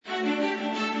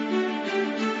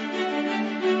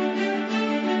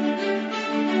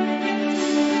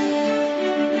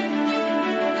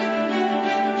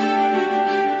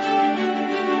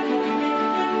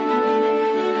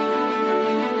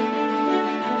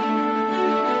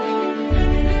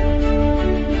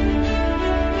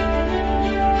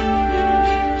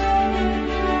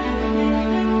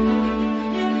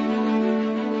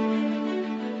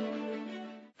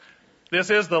This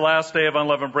is the last day of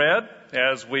unleavened bread,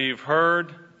 as we've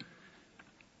heard,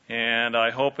 and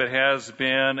I hope it has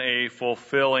been a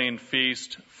fulfilling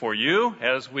feast for you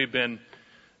as we've been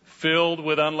filled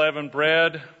with unleavened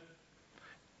bread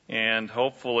and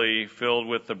hopefully filled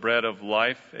with the bread of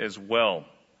life as well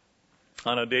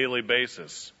on a daily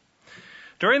basis.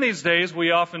 During these days,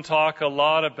 we often talk a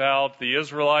lot about the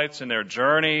Israelites and their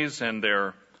journeys and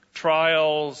their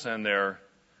trials and their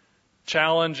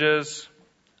challenges,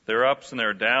 their ups and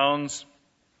their downs.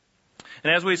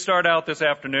 And as we start out this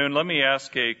afternoon, let me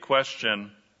ask a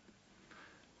question.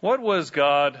 What was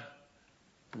God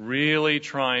really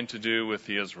trying to do with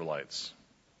the Israelites?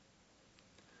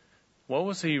 What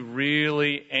was He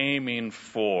really aiming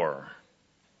for?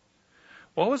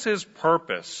 What was His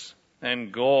purpose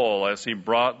and goal as He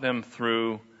brought them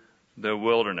through the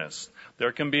wilderness?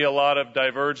 There can be a lot of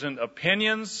divergent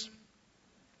opinions.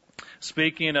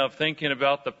 Speaking of thinking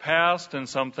about the past and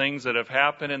some things that have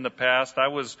happened in the past, I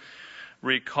was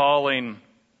recalling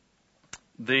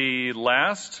the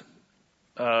last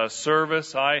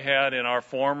service I had in our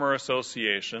former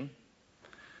association,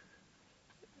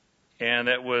 and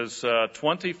it was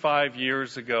 25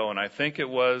 years ago, and I think it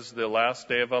was the last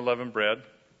day of unleavened bread,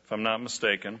 if I'm not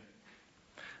mistaken,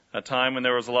 a time when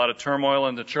there was a lot of turmoil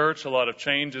in the church, a lot of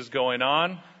changes going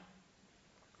on.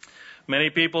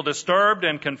 Many people disturbed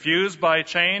and confused by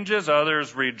changes,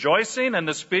 others rejoicing, and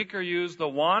the speaker used the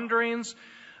wanderings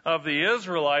of the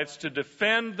Israelites to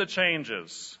defend the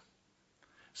changes,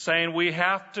 saying we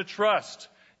have to trust,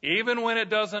 even when it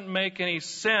doesn't make any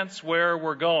sense where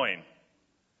we're going.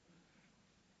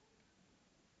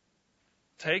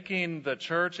 Taking the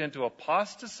church into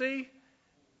apostasy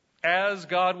as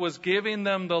God was giving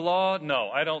them the law? No,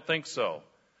 I don't think so.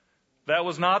 That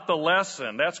was not the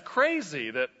lesson. That's crazy,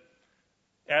 that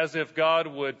as if God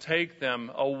would take them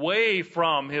away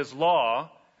from His law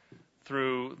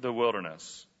through the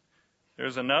wilderness.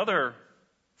 There's another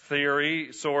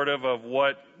theory, sort of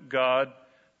what God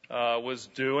was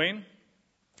doing.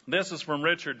 This is from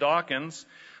Richard Dawkins,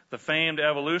 the famed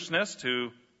evolutionist who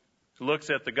looks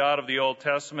at the God of the Old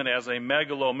Testament as a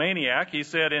megalomaniac. He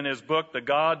said in his book, The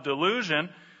God Delusion,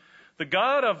 the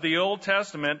God of the Old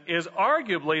Testament is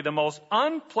arguably the most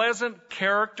unpleasant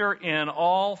character in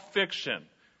all fiction.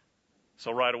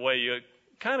 So right away you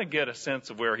kind of get a sense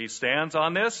of where he stands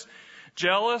on this.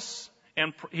 Jealous,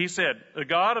 and he said, the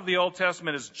God of the Old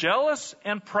Testament is jealous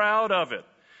and proud of it.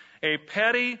 A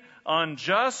petty,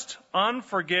 unjust,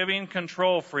 unforgiving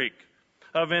control freak.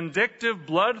 A vindictive,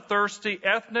 bloodthirsty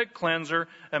ethnic cleanser,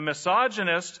 a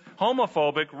misogynist,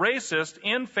 homophobic, racist,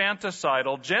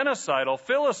 infanticidal, genocidal,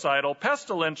 filicidal,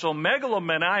 pestilential,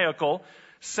 megalomaniacal,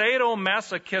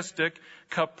 sadomasochistic,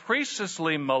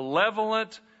 capriciously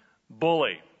malevolent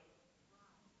bully.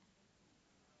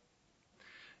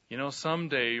 You know,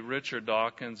 someday Richard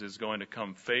Dawkins is going to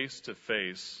come face to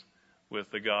face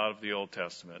with the God of the Old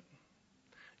Testament.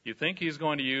 You think he's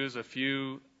going to use a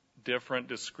few different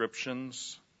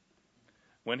descriptions?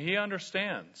 When he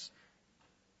understands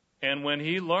and when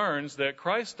he learns that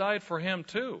Christ died for him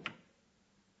too,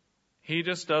 he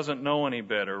just doesn't know any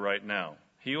better right now.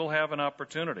 He will have an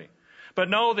opportunity. But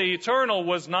no, the Eternal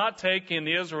was not taking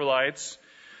the Israelites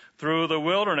through the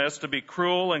wilderness to be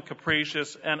cruel and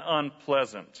capricious and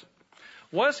unpleasant.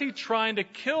 Was He trying to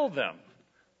kill them?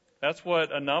 That's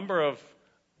what a number of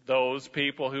those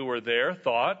people who were there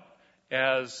thought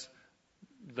as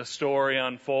the story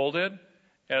unfolded,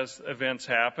 as events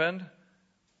happened.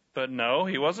 But no,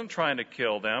 He wasn't trying to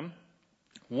kill them.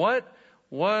 What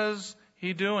was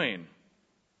He doing?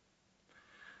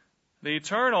 The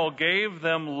Eternal gave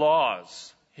them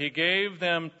laws. He gave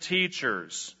them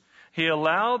teachers. He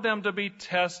allowed them to be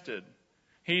tested.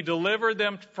 He delivered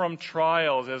them from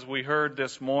trials, as we heard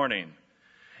this morning.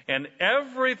 And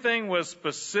everything was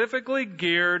specifically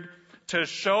geared to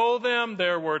show them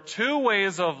there were two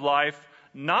ways of life,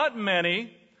 not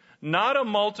many, not a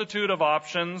multitude of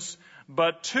options,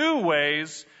 but two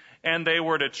ways, and they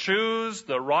were to choose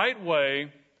the right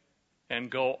way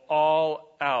and go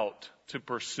all out to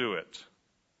pursue it.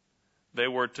 They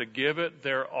were to give it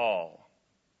their all.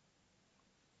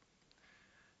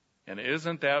 And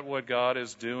isn't that what God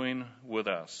is doing with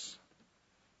us?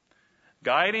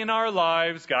 Guiding our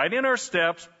lives, guiding our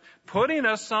steps, putting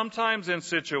us sometimes in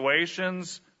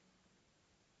situations,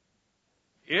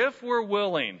 if we're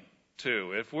willing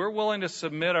to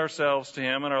submit ourselves to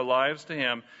Him and our lives to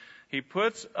Him, He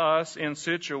puts us in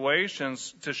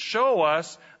situations to show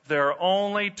us there are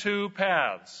only two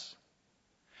paths,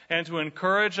 and to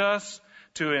encourage us,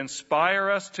 to inspire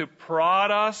us, to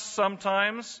prod us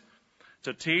sometimes,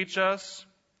 to teach us,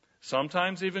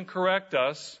 sometimes even correct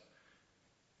us,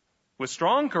 with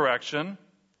strong correction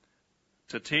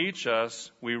to teach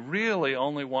us we really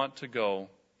only want to go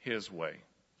His way.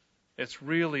 It's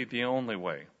really the only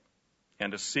way,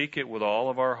 and to seek it with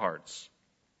all of our hearts.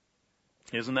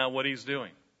 Isn't that what He's doing?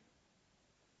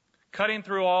 Cutting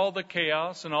through all the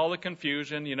chaos and all the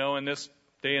confusion, in this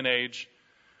day and age,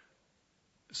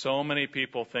 so many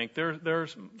people think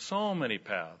there's so many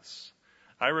paths.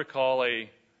 I recall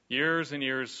years and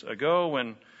years ago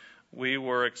when we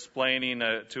were explaining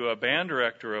to a band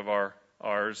director of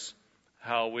ours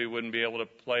how we wouldn't be able to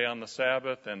play on the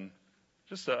Sabbath, and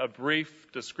just a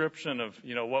brief description of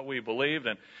what we believed.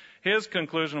 And his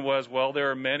conclusion was, well,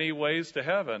 there are many ways to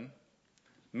heaven,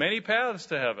 many paths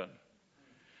to heaven.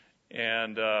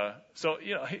 And so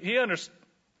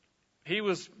he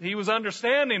was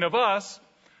understanding of us,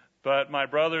 but my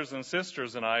brothers and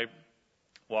sisters and I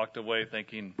walked away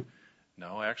thinking,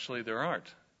 no, actually there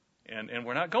aren't. And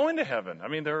we're not going to heaven. I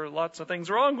mean, there are lots of things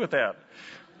wrong with that.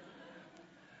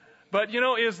 But,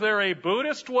 is there a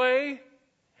Buddhist way?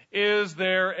 Is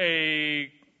there a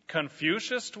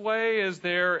Confucius way? Is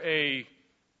there a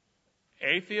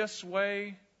atheist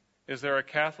way? Is there a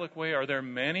Catholic way? Are there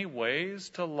many ways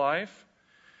to life?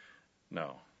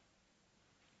 No.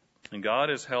 And God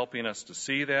is helping us to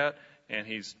see that, and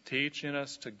He's teaching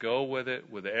us to go with it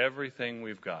with everything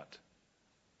we've got.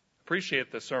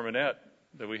 Appreciate the sermonette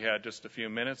that we had just a few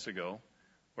minutes ago,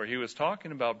 where he was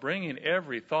talking about bringing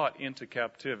every thought into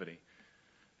captivity,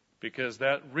 because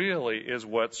that really is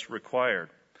what's required.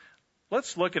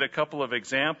 Let's look at a couple of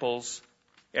examples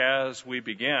as we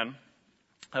begin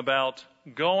about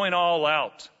going all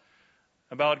out,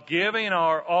 about giving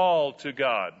our all to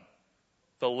God.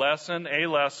 A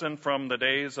lesson from the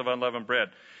days of unleavened bread.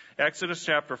 Exodus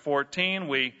chapter 14,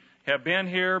 we have been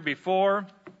here before,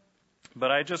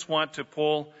 but I just want to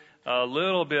pull a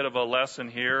little bit of a lesson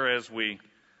here as we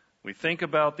think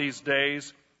about these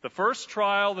days. The first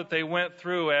trial that they went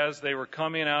through as they were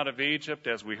coming out of Egypt,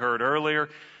 as we heard earlier,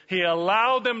 He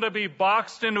allowed them to be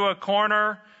boxed into a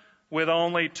corner with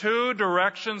only 2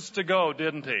 directions to go,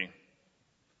 didn't He?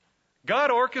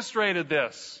 God orchestrated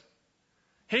this.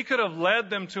 He could have led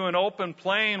them to an open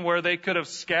plain where they could have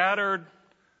scattered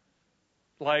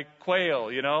like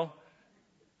quail,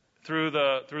 through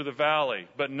the valley.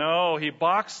 But no, He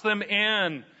boxed them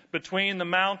in between the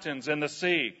mountains and the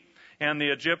sea and the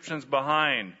Egyptians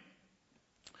behind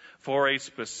for a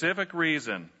specific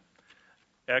reason.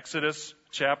 Exodus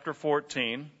chapter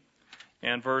 14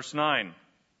 and verse 9.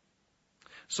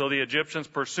 So the Egyptians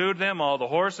pursued them, all the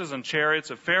horses and chariots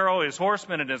of Pharaoh, his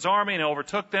horsemen and his army, and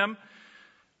overtook them.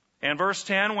 And verse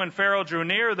 10, when Pharaoh drew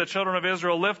near, the children of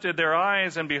Israel lifted their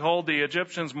eyes, and behold, the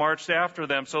Egyptians marched after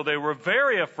them. So they were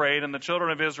very afraid, and the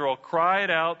children of Israel cried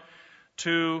out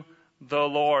to the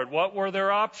Lord. What were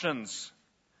their options?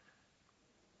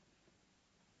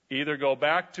 Either go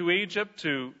back to Egypt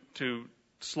to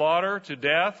slaughter, to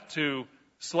death, to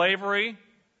slavery,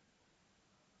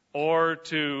 or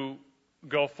to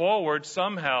go forward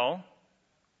somehow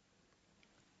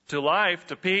to life,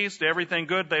 to peace, to everything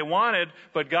good they wanted.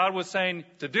 But God was saying,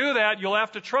 to do that, you'll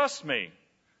have to trust me.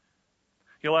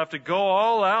 You'll have to go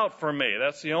all out for me.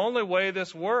 That's the only way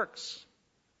this works.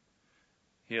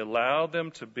 He allowed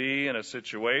them to be in a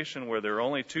situation where there are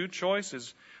only 2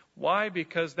 choices. Why?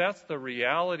 Because that's the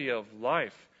reality of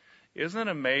life. Isn't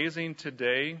it amazing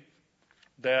today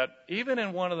that even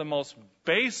in one of the most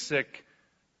basic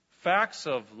facts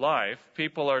of life,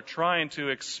 people are trying to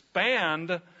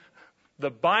expand the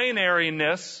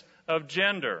binariness of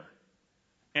gender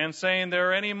and saying there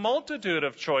are any multitude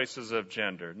of choices of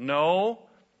gender. No,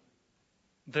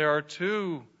 there are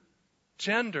 2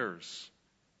 genders.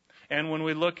 And when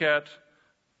we look at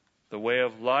the way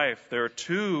of life, there are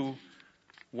 2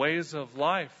 ways of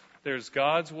life. There's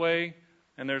God's way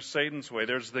and there's Satan's way.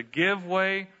 There's the give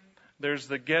way, there's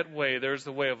the get way. There's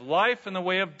the way of life and the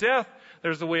way of death.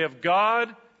 There's the way of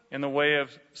God and the way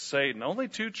of Satan. Only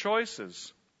 2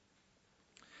 choices.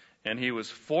 And He was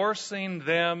forcing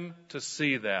them to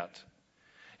see that.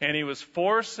 And He was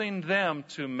forcing them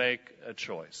to make a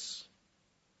choice.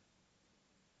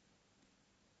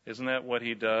 Isn't that what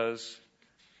He does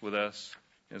with us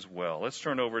as well? Let's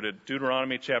turn over to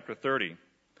Deuteronomy chapter 30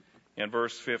 and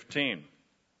verse 15.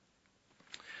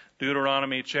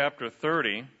 Deuteronomy chapter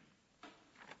 30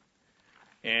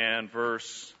 and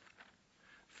verse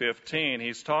 15.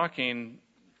 He's talking,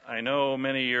 I know,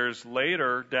 many years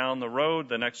later down the road,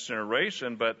 the next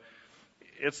generation, but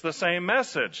it's the same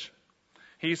message.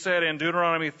 He said in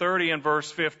Deuteronomy 30 and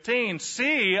verse 15,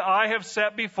 "See, I have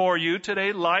set before you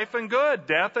today life and good,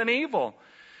 death and evil.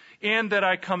 in that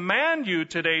I command you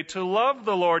today to love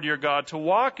the Lord your God, to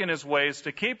walk in his ways,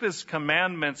 to keep his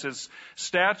commandments, his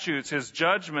statutes, his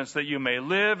judgments, that you may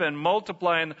live and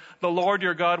multiply, and the Lord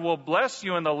your God will bless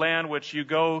you in the land which you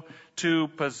go to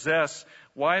possess.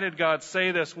 Why did God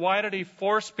say this? Why did he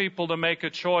force people to make a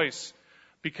choice?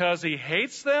 Because he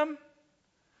hates them?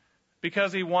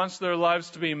 Because he wants their lives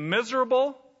to be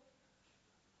miserable?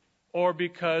 Or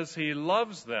because he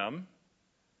loves them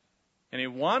and he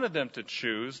wanted them to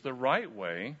choose the right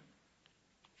way,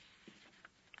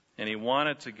 and he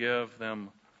wanted to give them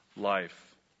life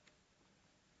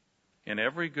and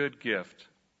every good gift.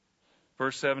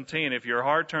 Verse 17, if your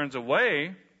heart turns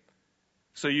away,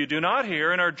 so you do not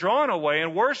hear and are drawn away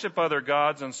and worship other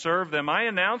gods and serve them, I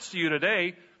announce to you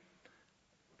today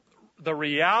the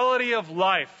reality of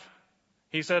life.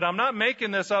 He said, I'm not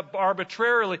making this up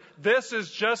arbitrarily. This is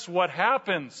just what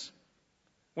happens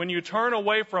when you turn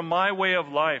away from my way of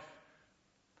life.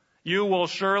 You will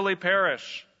surely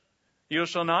perish. You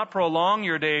shall not prolong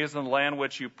your days in the land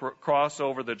which you cross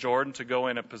over the Jordan to go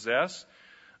in and possess.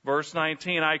 Verse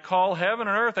 19, I call heaven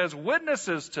and earth as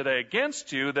witnesses today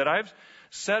against you that I've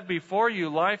set before you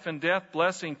life and death,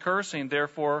 blessing, cursing.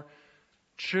 Therefore,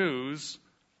 choose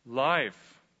life,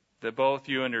 that both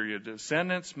you and your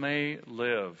descendants may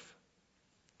live.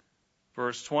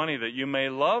 Verse 20, that you may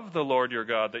love the Lord your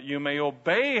God, that you may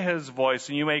obey his voice,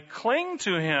 and you may cling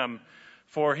to him,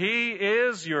 for he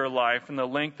is your life and the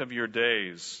length of your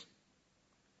days.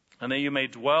 And that you may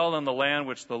dwell in the land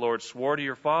which the Lord swore to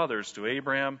your fathers, to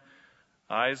Abraham,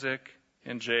 Isaac,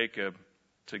 and Jacob,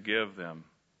 to give them.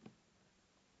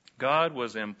 God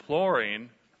was imploring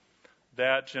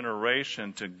that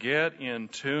generation to get in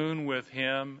tune with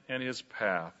him and his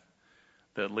path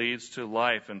that leads to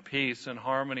life and peace and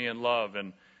harmony and love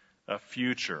and a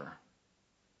future.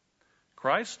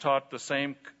 Christ taught the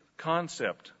same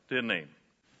concept, didn't he?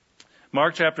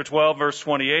 Mark chapter 12, verse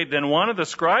 28, then one of the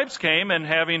scribes came, and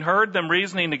having heard them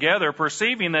reasoning together,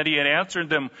 perceiving that he had answered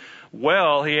them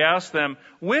well, he asked them,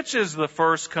 which is the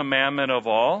first commandment of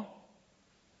all?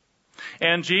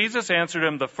 And Jesus answered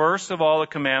him, the first of all the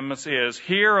commandments is,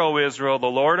 hear, O Israel, the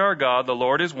Lord our God, the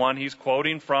Lord is one. He's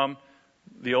quoting from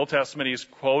the Old Testament. He's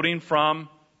quoting from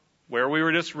where we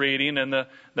were just reading in the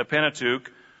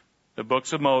Pentateuch, the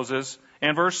books of Moses.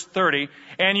 And verse 30,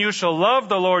 and you shall love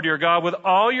the Lord your God with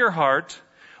all your heart,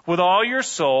 with all your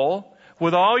soul,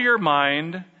 with all your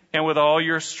mind, and with all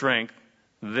your strength.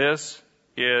 This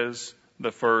is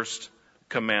the first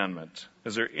commandment.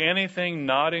 Is there anything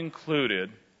not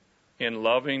included in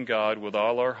loving God with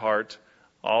all our heart,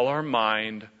 all our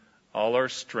mind, all our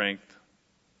strength,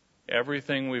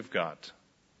 everything we've got?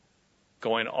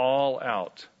 Going all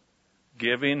out,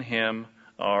 giving him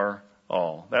our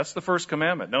all. That's the first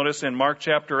commandment. Notice in Mark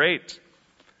chapter 8.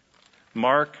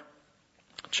 Mark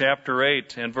chapter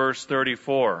 8 and verse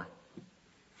 34.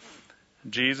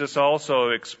 Jesus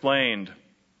also explained.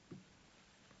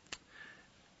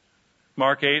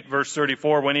 Mark 8 verse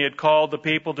 34, when he had called the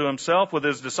people to himself with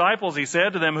his disciples, he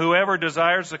said to them, whoever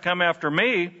desires to come after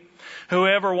me,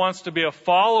 whoever wants to be a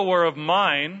follower of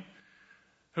mine,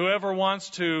 whoever wants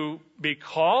to be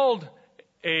called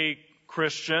a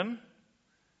Christian,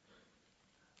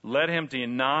 let him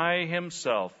deny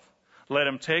himself. Let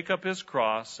him take up his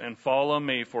cross and follow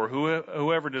me. For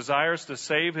whoever desires to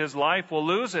save his life will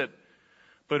lose it.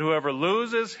 But whoever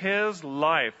loses his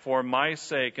life for my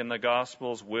sake and the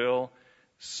gospel's will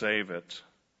save it.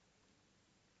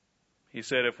 He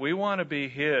said if we want to be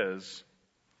his,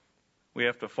 we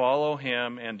have to follow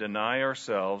him and deny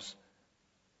ourselves,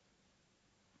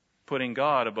 putting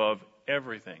God above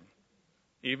everything,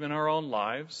 even our own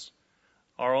lives,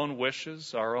 our own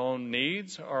wishes, our own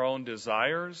needs, our own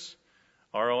desires,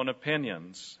 our own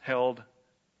opinions, held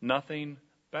nothing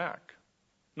back.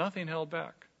 Nothing held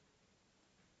back.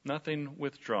 Nothing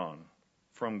withdrawn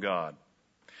from God.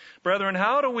 Brethren,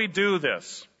 how do we do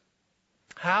this?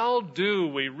 How do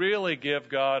we really give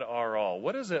God our all?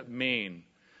 What does it mean?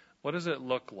 What does it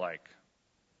look like?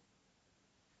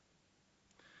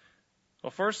 Well,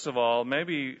 first of all,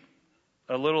 maybe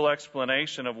a little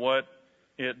explanation of what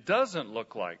it doesn't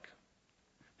look like.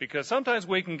 Because sometimes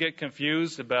we can get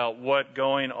confused about what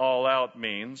going all out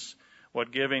means,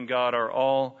 what giving God our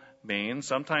all means.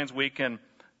 Sometimes we can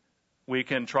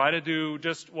try to do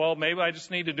maybe I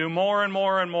just need to do more and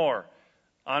more and more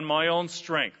on my own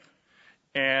strength.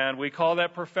 And we call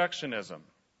that perfectionism.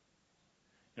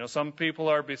 You know, some people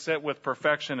are beset with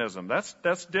perfectionism.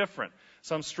 That's different.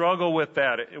 Some struggle with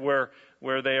that,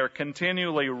 where they are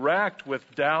continually racked with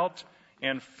doubt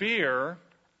and fear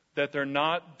that they're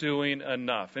not doing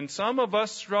enough. And some of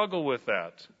us struggle with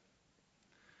that.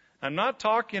 I'm not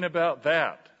talking about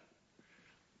that.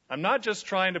 I'm not just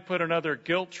trying to put another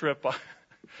guilt trip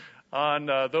on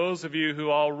those of you who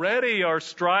already are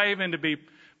striving to be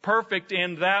perfect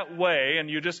in that way, and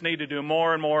you just need to do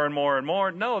more and more and more and more.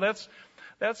 No, that's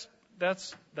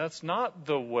not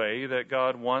the way that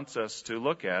God wants us to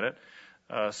look at it.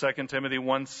 2 Timothy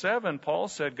 1:7, Paul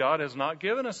said, God has not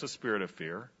given us a spirit of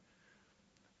fear,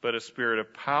 but a spirit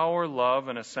of power, love,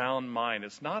 and a sound mind.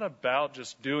 It's not about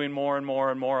just doing more and more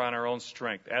and more on our own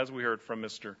strength, as we heard from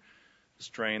Mr.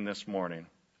 Strain this morning.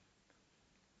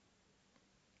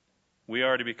 We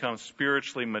are to become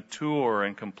spiritually mature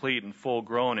and complete and full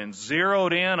grown and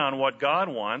zeroed in on what God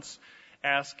wants,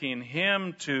 asking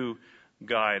Him to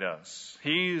guide us.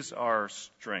 He's our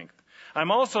strength.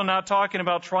 I'm also not talking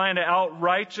about trying to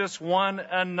outrighteous one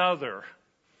another.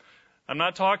 I'm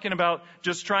not talking about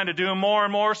just trying to do more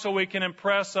and more so we can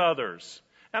impress others.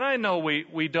 And I know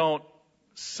we don't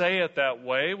say it that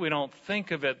way. We don't think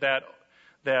of it that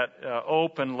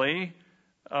openly.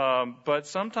 But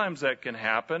sometimes that can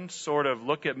happen. Sort of,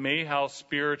 look at me, how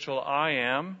spiritual I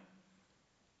am.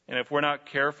 And if we're not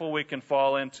careful, we can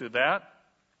fall into that.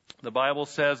 The Bible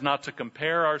says not to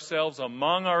compare ourselves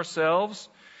among ourselves.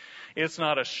 It's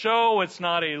not a show. It's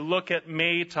not a look at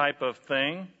me type of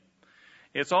thing.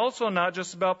 It's also not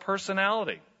just about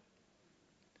personality.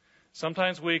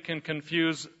 Sometimes we can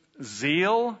confuse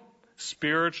zeal,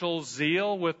 spiritual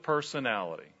zeal, with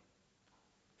personality.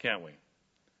 Can't we?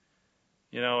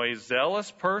 You know, a zealous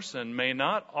person may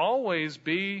not always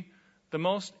be the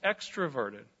most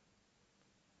extroverted.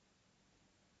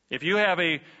 If you have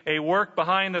a work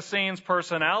behind the scenes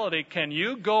personality, can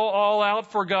you go all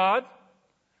out for God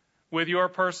with your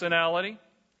personality?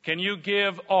 Can you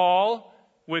give all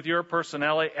with your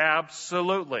personality?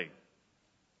 Absolutely.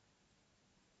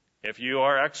 If you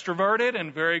are extroverted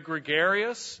and very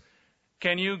gregarious,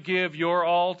 can you give your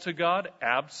all to God?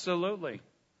 Absolutely.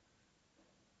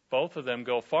 Both of them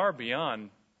go far beyond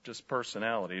just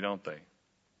personality, don't they?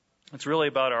 It's really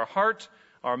about our heart,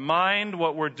 our mind,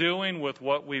 what we're doing with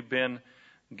what we've been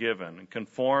given, and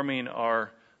conforming our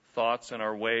thoughts and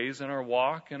our ways and our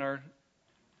walk and our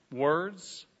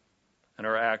words and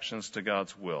our actions to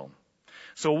God's will.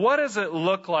 So what does it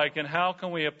look like, and how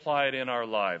can we apply it in our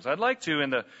lives? I'd like to, in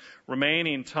the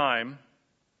remaining time,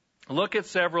 look at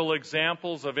several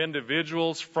examples of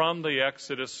individuals from the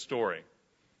Exodus story.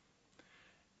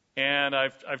 And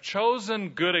I've chosen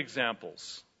good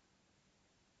examples.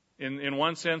 In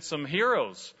one sense, some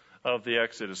heroes of the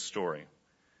Exodus story.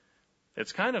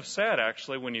 It's kind of sad,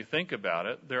 actually, when you think about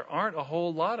it. There aren't a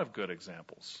whole lot of good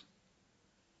examples.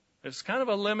 It's kind of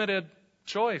a limited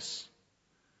choice.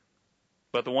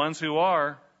 But the ones who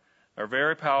are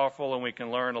very powerful, and we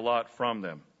can learn a lot from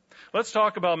them. Let's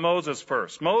talk about Moses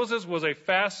first. Moses was a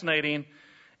fascinating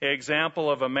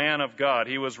example of a man of God.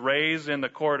 He was raised in the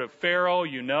court of Pharaoh.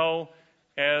 You know,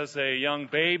 as a young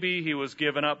baby, he was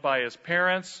given up by his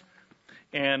parents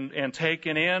and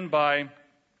taken in by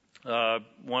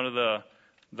one of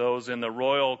those in the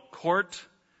royal court,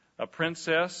 a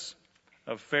princess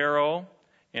of Pharaoh,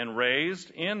 and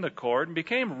raised in the court, and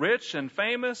became rich and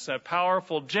famous, a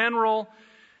powerful general,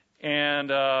 and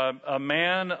a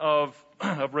man of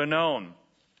renown.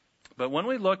 But when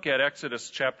we look at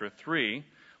Exodus chapter 3,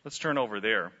 let's turn over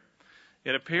there.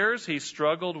 It appears he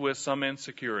struggled with some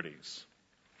insecurities.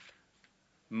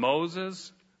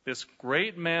 Moses, this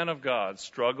great man of God,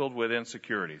 struggled with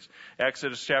insecurities.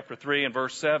 Exodus chapter 3 and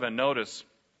verse 7, notice.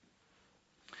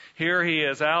 Here he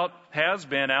has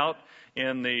been out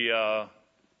in the,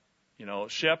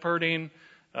 shepherding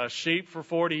sheep for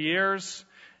 40 years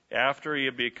after he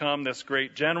had become this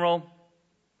great general.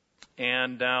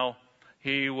 And now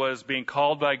he was being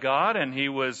called by God, and he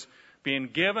was being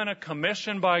given a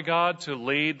commission by God to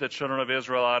lead the children of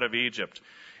Israel out of Egypt.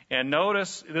 And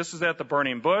notice, this is at the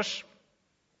burning bush,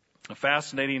 a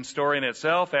fascinating story in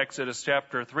itself, Exodus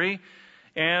chapter 3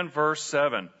 and verse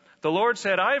 7. The Lord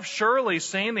said, I have surely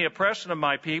seen the oppression of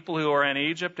my people who are in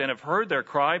Egypt, and have heard their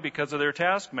cry because of their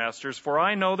taskmasters, for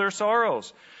I know their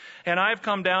sorrows. And I have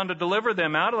come down to deliver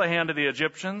them out of the hand of the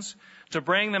Egyptians, to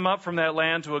bring them up from that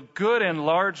land to a good and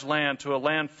large land, to a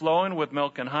land flowing with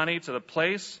milk and honey, to the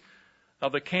place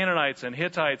of the Canaanites and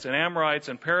Hittites and Amorites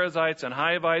and Perizzites and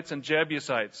Hivites and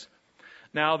Jebusites.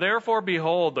 Now therefore,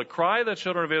 behold, the cry of the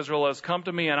children of Israel has come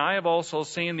to me, and I have also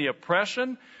seen the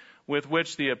oppression with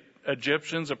which the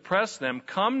Egyptians oppress them.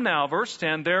 Come now, verse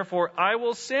 10, therefore I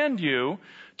will send you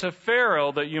to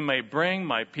Pharaoh, that you may bring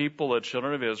my people, the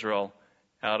children of Israel,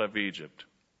 out of Egypt.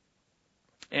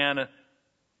 And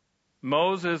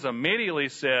Moses immediately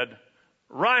said,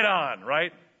 right on,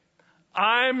 right?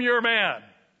 I'm your man.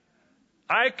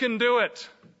 I can do it.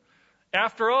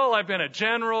 After all, I've been a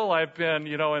general. I've been,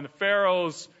 in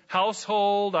Pharaoh's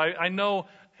household. I know,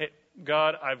 hey,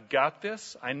 God, I've got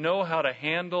this. I know how to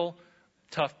handle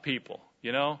tough people,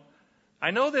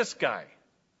 I know this guy.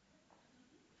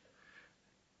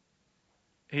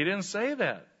 He didn't say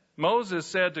that. Moses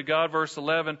said to God, verse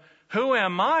 11, "Who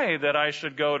am I that I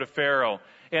should go to Pharaoh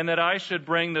and that I should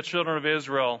bring the children of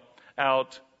Israel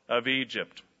out of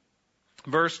Egypt?"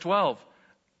 Verse 12.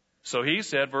 So he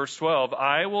said, verse 12,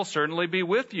 "I will certainly be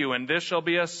with you, and this shall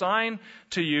be a sign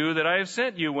to you that I have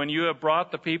sent you. When you have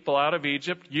brought the people out of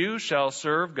Egypt, you shall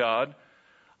serve God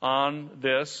on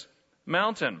this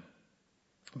mountain."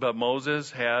 But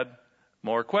Moses had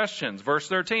more questions. Verse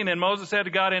 13, "And Moses said to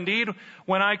God, 'Indeed,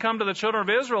 when I come to the children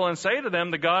of Israel and say to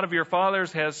them, the God of your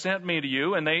fathers has sent me to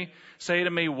you, and they say to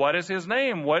me, what is his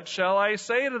name? What shall I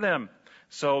say to them?'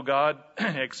 So God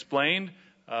explained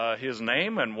his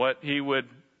name and what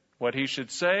he should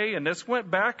say. And this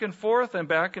went back and forth and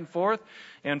back and forth.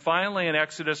 And finally in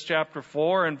Exodus chapter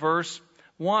 4 and verse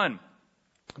 1,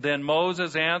 "Then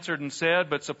Moses answered and said,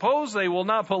 'But suppose they will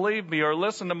not believe me or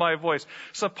listen to my voice.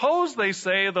 Suppose they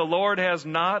say the Lord has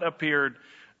not appeared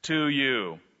to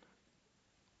you.'"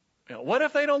 What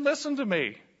if they don't listen to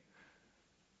me?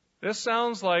 This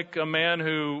sounds like a man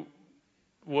who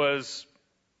was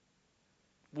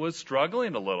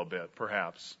struggling a little bit,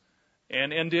 perhaps,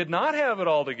 and did not have it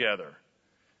all together,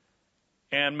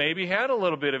 and maybe had a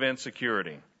little bit of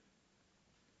insecurity.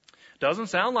 Doesn't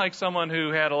sound like someone who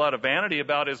had a lot of vanity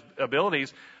about his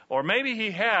abilities, or maybe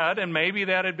he had, and maybe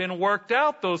that had been worked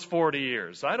out those 40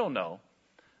 years. I don't know.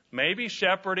 Maybe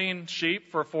shepherding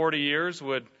sheep for 40 years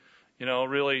would,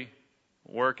 really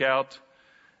work out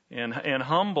and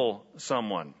humble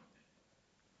someone.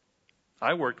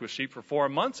 I worked with sheep for 4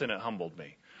 months and it humbled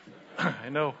me. I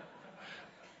know.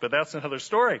 But that's another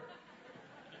story.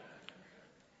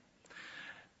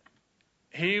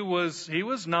 He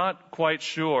was not quite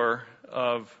sure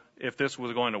of if this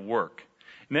was going to work.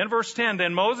 And then verse 10,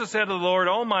 "Then Moses said to the Lord,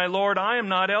 'O my Lord, I am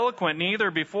not eloquent, neither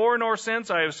before nor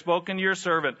since I have spoken to your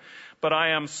servant, but I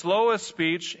am slow of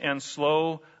speech and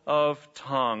slow of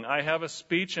tongue.'" I have a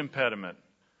speech impediment.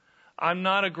 I'm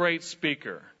not a great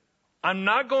speaker. I'm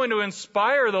not going to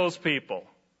inspire those people.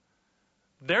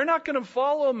 They're not going to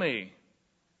follow me.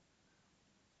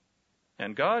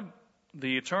 And God,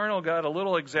 the Eternal, got a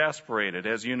little exasperated,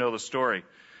 as you know the story.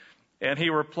 And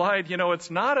he replied, "It's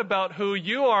not about who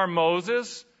you are,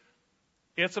 Moses.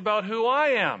 It's about who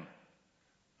I am.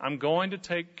 I'm going to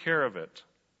take care of it."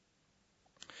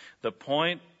 The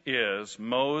point is,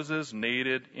 Moses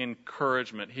needed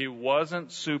encouragement. He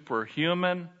wasn't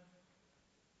superhuman.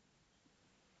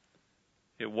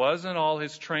 It wasn't all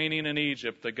his training in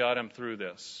Egypt that got him through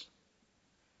this.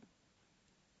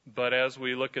 But as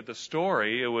we look at the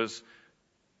story, it was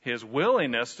his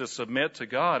willingness to submit to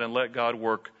God and let God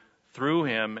work through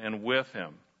him and with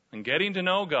him, and getting to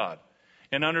know God,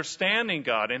 and understanding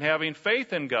God, and having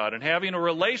faith in God, and having a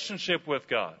relationship with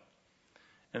God.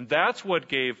 And that's what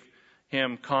gave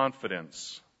him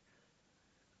confidence.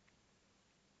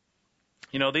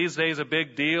 These days a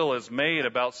big deal is made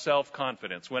about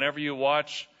self-confidence. Whenever you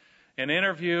watch an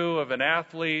interview of an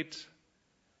athlete,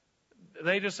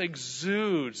 they just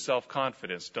exude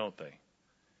self-confidence, don't they?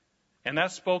 And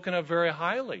that's spoken of very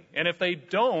highly. And if they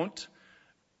don't,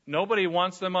 nobody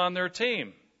wants them on their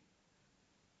team.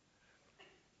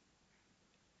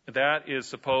 That is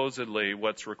supposedly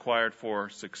what's required for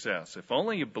success. If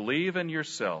only you believe in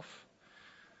yourself.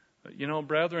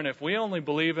 Brethren, if we only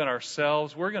believe in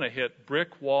ourselves, we're going to hit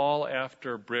brick wall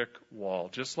after brick wall,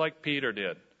 just like Peter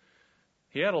did.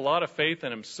 He had a lot of faith in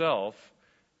himself,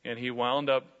 and he wound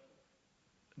up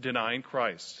denying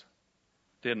Christ,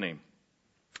 didn't he?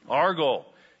 Our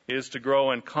goal is to grow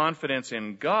in confidence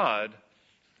in God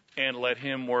and let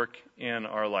him work in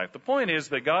our life. The point is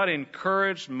that God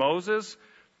encouraged Moses,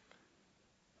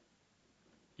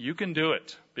 "You can do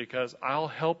it because I'll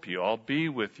help you. I'll be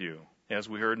with you." As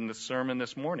we heard in the sermon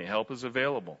this morning, help is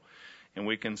available. And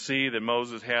we can see that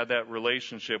Moses had that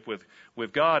relationship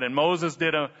with God. And Moses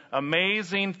did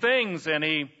amazing things, and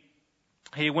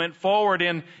he went forward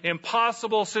in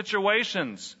impossible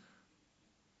situations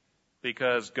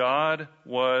because God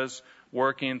was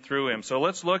working through him. So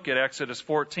let's look at Exodus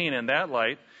 14 in that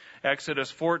light.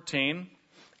 Exodus 14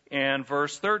 and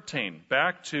verse 13.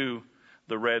 Back to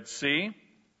the Red Sea.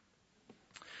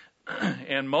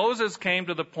 And Moses came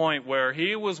to the point where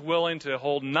he was willing to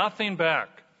hold nothing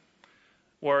back,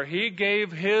 where he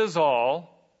gave his all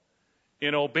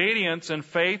in obedience and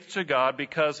faith to God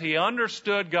because he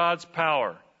understood God's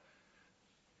power.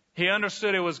 He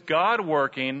understood it was God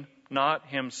working, not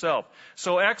himself.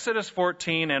 So Exodus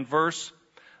 14 and verse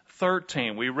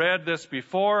 13. We read this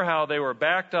before, how they were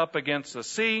backed up against the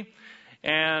sea.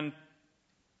 And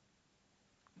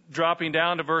dropping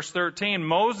down to verse 13,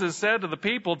 Moses said to the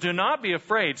people, "Do not be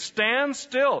afraid. Stand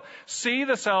still. See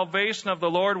the salvation of the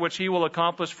Lord, which he will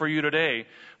accomplish for you today.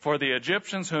 For the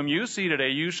Egyptians whom you see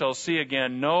today, you shall see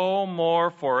again no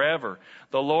more forever.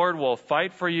 The Lord will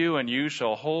fight for you, and you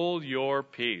shall hold your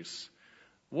peace."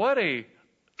 What a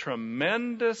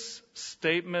tremendous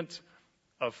statement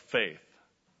of faith.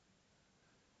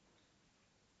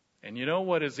 And you know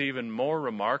what is even more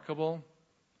remarkable?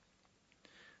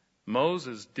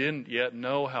 Moses didn't yet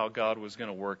know how God was going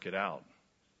to work it out.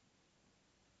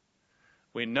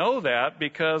 We know that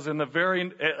because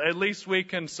at least we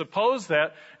can suppose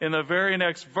that in the very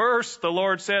next verse, the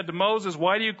Lord said to Moses,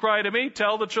 "Why do you cry to me?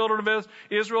 Tell the children of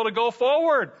Israel to go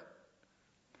forward."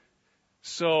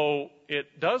 So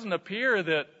it doesn't appear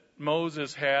that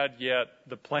Moses had yet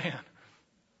the plan,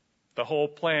 the whole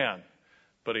plan,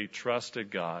 but he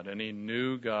trusted God and he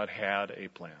knew God had a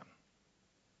plan.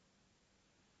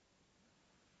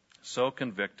 So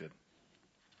convicted.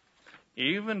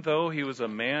 Even though he was a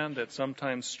man that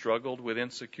sometimes struggled with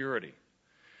insecurity.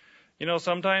 You know,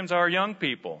 sometimes our young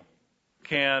people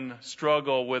can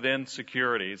struggle with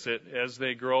insecurities. As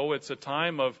they grow, it's a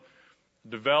time of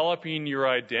developing your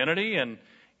identity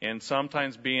and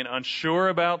sometimes being unsure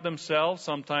about themselves.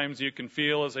 Sometimes you can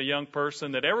feel as a young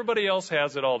person that everybody else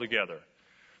has it all together.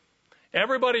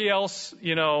 Everybody else,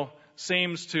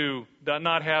 seems to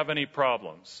not have any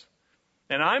problems.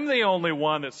 And I'm the only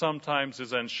one that sometimes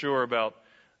is unsure about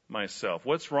myself.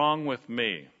 What's wrong with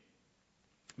me?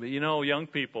 But young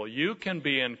people, you can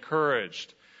be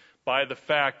encouraged by the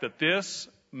fact that this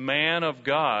man of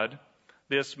God,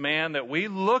 this man that we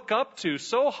look up to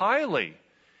so highly,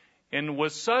 and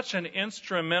was such an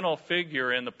instrumental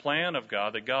figure in the plan of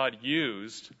God that God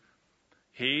used,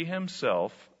 he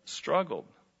himself struggled.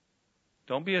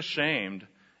 Don't be ashamed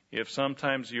if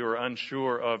sometimes you are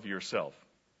unsure of yourself.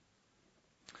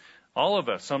 All of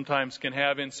us sometimes can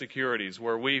have insecurities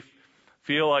where we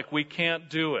feel like we can't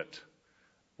do it.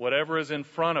 Whatever is in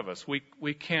front of us,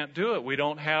 we can't do it. We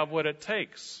don't have what it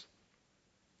takes.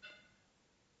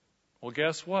 Well,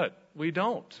 guess what? We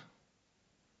don't.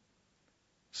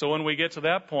 So when we get to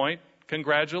that point,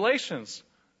 congratulations.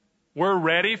 We're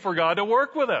ready for God to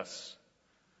work with us.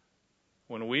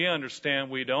 When we understand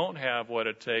we don't have what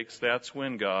it takes, that's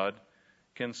when God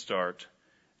can start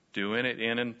doing it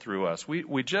in and through us.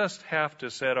 We just have to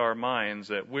set our minds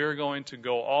that we're going to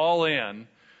go all in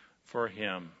for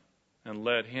Him and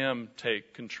let Him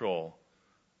take control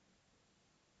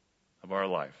of our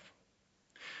life.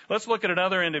 Let's look at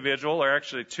another individual, or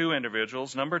actually two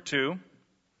individuals. Number 2,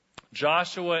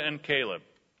 Joshua and Caleb.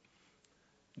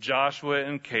 Joshua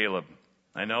and Caleb.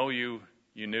 I know you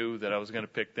knew that I was going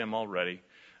to pick them already.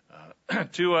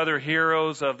 Two other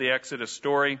heroes of the Exodus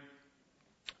story.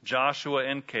 Joshua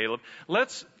and Caleb.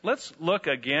 Let's look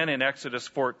again in Exodus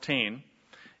 14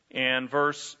 and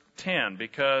verse 10,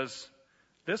 because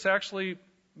this actually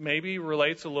maybe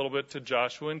relates a little bit to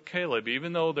Joshua and Caleb,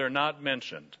 even though they're not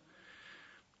mentioned.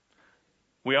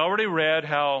 We already read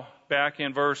how back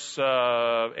in verse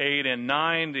 8 and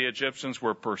 9 the Egyptians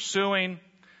were pursuing.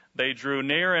 They drew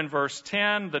near in verse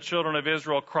 10. The children of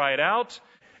Israel cried out.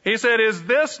 He said, "Is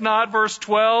this not," verse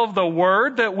 12, "the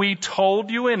word that we told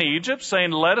you in Egypt,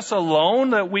 saying, 'Let us alone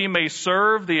that we may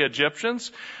serve the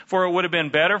Egyptians'? For it would have been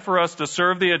better for us to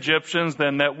serve the Egyptians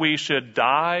than that we should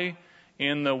die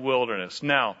in the wilderness."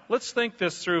 Now, let's think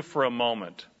this through for a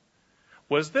moment.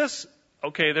 Was this,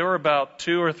 there were about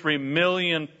 2 or 3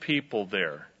 million people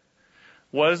there.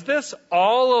 Was this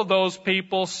all of those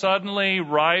people suddenly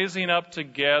rising up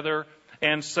together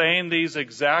and saying these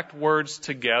exact words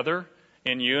together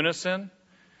in unison?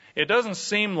 It doesn't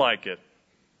seem like it.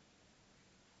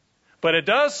 But it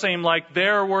does seem like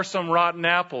there were some rotten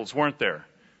apples, weren't there?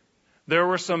 There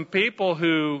were some people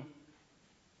who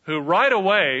right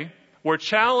away were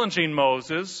challenging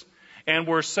Moses and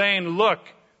were saying, "Look,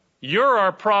 you're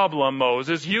our problem,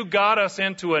 Moses. You got us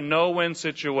into a no-win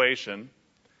situation."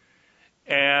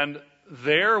 And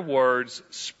their words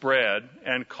spread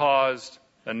and caused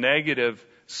a negative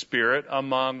spirit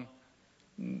among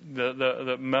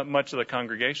much of the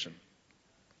congregation.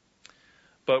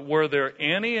 But were there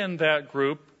any in that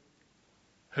group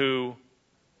who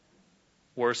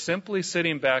were simply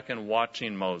sitting back and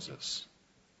watching Moses?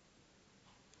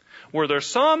 Were there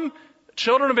some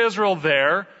children of Israel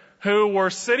there who were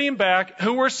sitting back,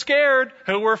 who were scared,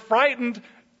 who were frightened,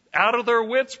 out of their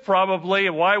wits probably?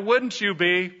 Why wouldn't you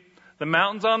be? The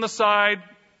mountains on the side,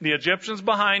 the Egyptians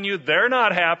behind you, they're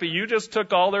not happy. You just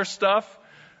took all their stuff,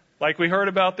 like we heard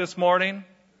about this morning.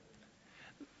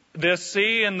 this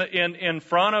sea in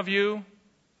front of you.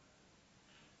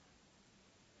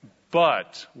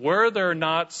 But were there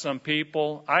not some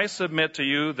people? I submit to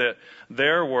you that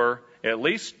there were at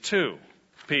least two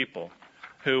people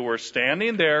who were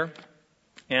standing there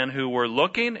and who were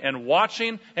looking and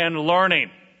watching and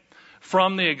learning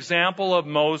from the example of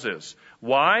Moses.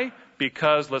 Why?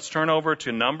 Because let's turn over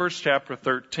to Numbers chapter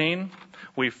 13.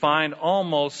 We find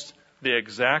almost the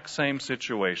exact same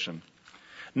situation.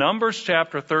 Numbers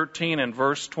chapter 13 and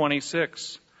verse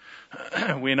 26.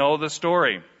 We know the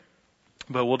story,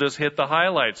 but we'll just hit the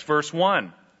highlights. Verse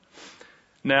 1.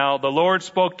 Now the Lord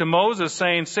spoke to Moses,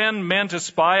 saying, send men to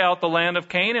spy out the land of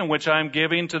Canaan, which I am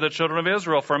giving to the children of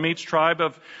Israel, from each tribe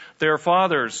of their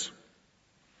fathers.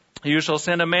 You shall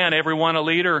send a man, every one a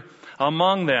leader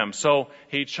among them. So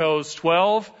he chose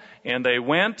 12, and they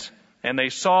went, and they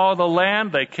saw the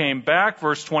land. They came back.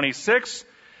 Verse 26.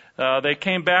 They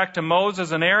came back to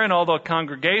Moses and Aaron, all the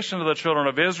congregation of the children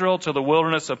of Israel, to the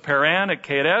wilderness of Paran at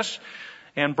Kadesh,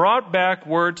 and brought back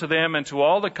word to them and to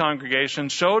all the congregation,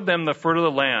 showed them the fruit of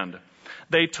the land.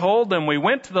 They told them, we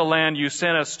went to the land you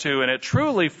sent us to, and it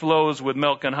truly flows with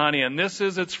milk and honey, and this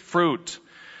is its fruit.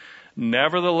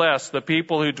 Nevertheless, the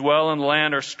people who dwell in the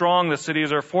land are strong, the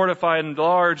cities are fortified and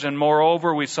large, and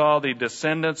moreover, we saw the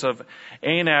descendants of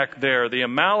Anak there, the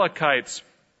Amalekites,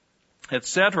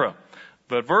 etc.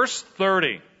 But verse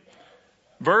 30,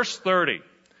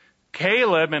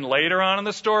 Caleb, and later on in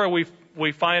the story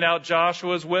we find out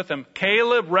Joshua's with him.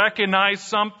 Caleb recognized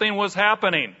something was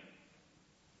happening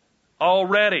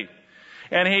already.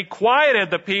 And he quieted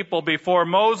the people before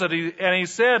Moses, and he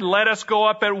said, let us go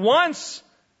up at once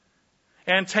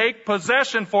and take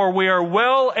possession, for we are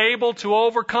well able to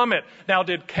overcome it. Now,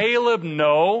 did Caleb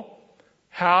know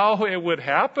how it would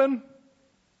happen?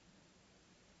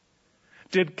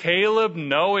 Did Caleb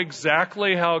know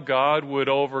exactly how God would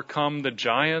overcome the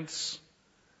giants?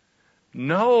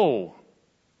 No.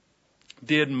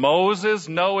 Did Moses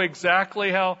know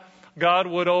exactly how God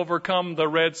would overcome the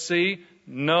Red Sea?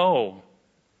 No.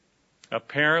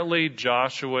 Apparently,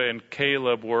 Joshua and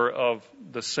Caleb were of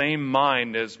the same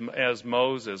mind as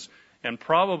Moses, and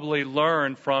probably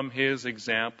learned from his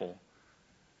example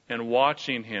and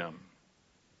watching him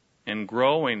and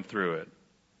growing through it.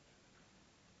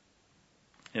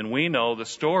 And we know the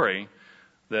story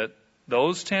that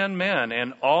those 10 men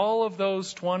and all of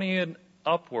those 20 and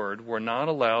upward were not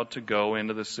allowed to go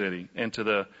into the city, into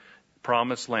the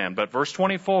promised land. But verse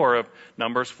 24 of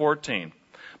Numbers 14.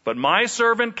 But my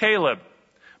servant Caleb,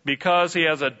 because he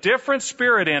has a different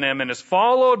spirit in him and has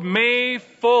followed me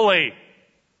fully,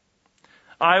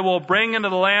 I will bring into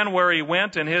the land where he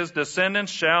went, and his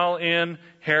descendants shall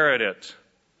inherit it,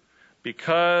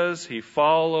 because he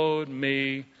followed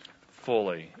me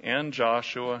fully. And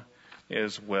Joshua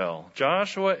as well.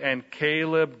 Joshua and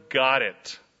Caleb got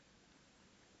it.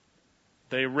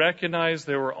 They recognized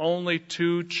there were only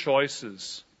two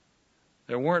choices.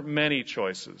 There weren't many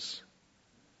choices.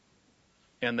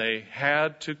 And they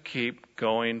had to keep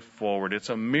going forward. It's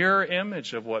a mirror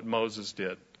image of what Moses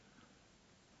did.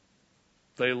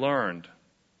 They learned.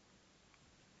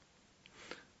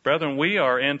 Brethren, we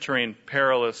are entering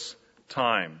perilous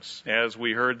times, as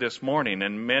we heard this morning,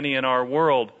 and many in our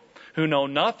world who know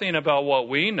nothing about what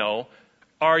we know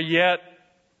are yet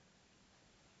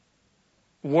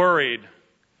worried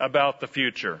about the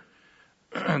future.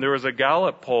 There was a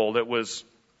Gallup poll that was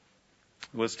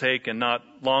taken not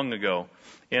long ago,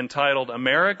 entitled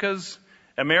Americans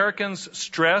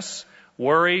Stress,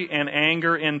 Worry, and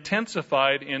Anger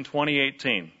Intensified in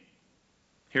 2018.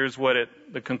 Here's what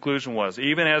the conclusion was.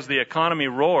 Even as the economy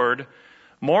roared,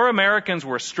 more Americans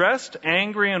were stressed,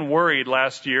 angry, and worried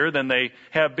last year than they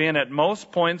have been at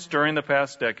most points during the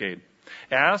past decade.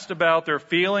 Asked about their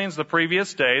feelings the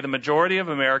previous day, the majority of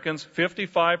Americans,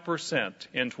 55%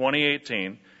 in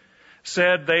 2018,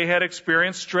 said they had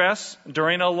experienced stress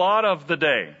during a lot of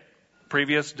the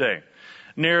previous day.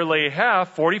 Nearly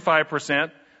half,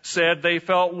 45%, said they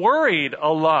felt worried a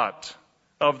lot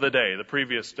of the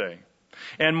previous day.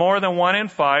 And more than 1 in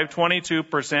 5,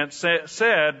 22%,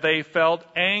 said they felt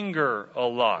anger a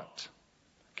lot.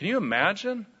 Can you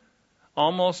imagine?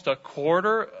 Almost a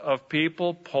quarter of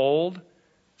people polled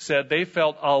said they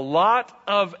felt a lot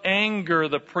of anger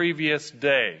the previous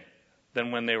day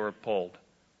than when they were polled.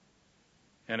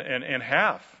 And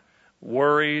half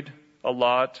worried a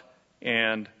lot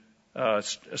and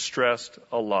stressed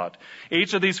a lot.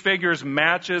 Each of these figures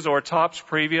matches or tops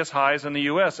previous highs in the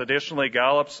U.S. Additionally,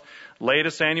 Gallup's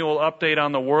latest annual update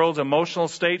on the world's emotional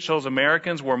state shows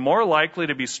Americans were more likely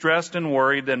to be stressed and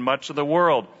worried than much of the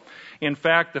world. In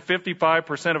fact, the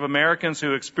 55% of Americans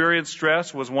who experienced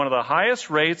stress was one of the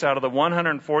highest rates out of the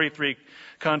 143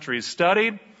 countries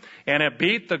studied, and it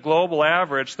beat the global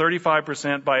average,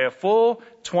 35%, by a full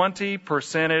 20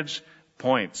 percentage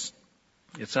points.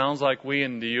 It sounds like we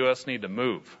in the U.S. need to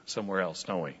move somewhere else,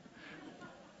 don't we?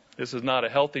 This is not a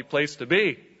healthy place to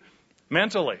be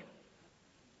mentally.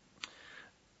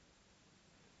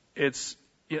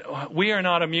 We are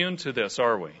not immune to this,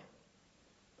 are we?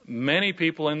 Many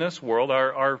people in this world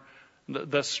are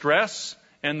the stress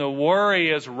and the worry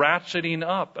is ratcheting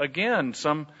up. Again,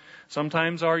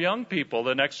 sometimes our young people,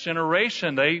 the next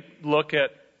generation, they look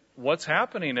at what's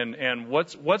happening and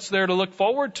what's there to look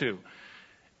forward to.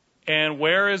 And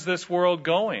where is this world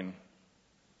going?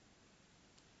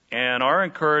 And our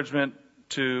encouragement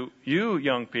to you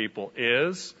young people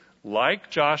is, like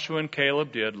Joshua and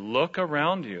Caleb did, look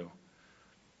around you.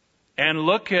 And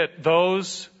look at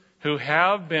those who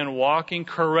have been walking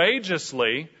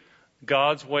courageously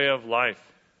God's way of life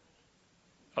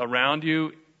around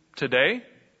you today,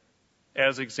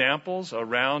 as examples,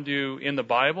 around you in the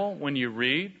Bible when you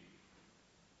read.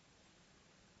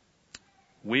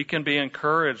 We can be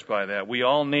encouraged by that. We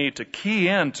all need to key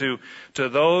in to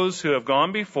those who have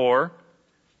gone before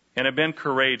and have been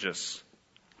courageous.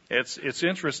 It's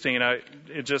interesting.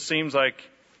 It just seems like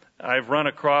I've run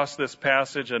across this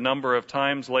passage a number of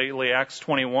times lately. Acts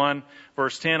 21,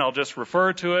 verse 10. I'll just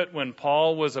refer to it. When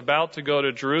Paul was about to go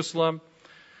to Jerusalem,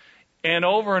 and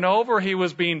over he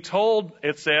was being told,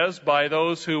 it says, by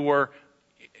those who were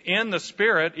in the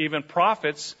Spirit, even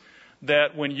prophets,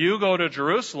 that when you go to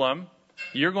Jerusalem,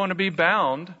 you're going to be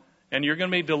bound and you're going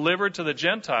to be delivered to the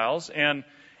Gentiles, and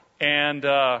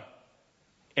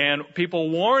people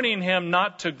warning him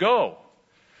not to go.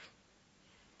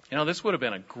 You know, this would have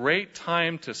been a great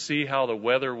time to see how the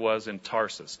weather was in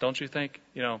Tarsus, don't you think?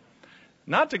 You know,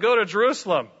 not to go to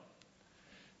Jerusalem.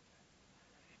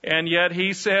 And yet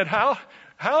he said,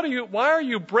 why are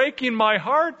you breaking my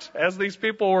heart? As these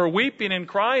people were weeping and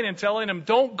crying and telling him,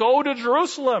 don't go to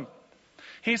Jerusalem.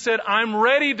 He said, I'm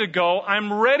ready to go.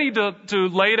 I'm ready to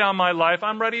lay down my life.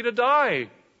 I'm ready to die,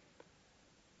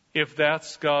 if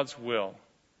that's God's will.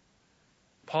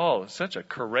 Paul is such a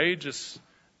courageous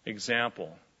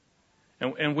example.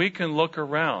 And we can look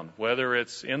around, whether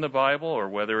it's in the Bible or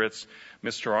whether it's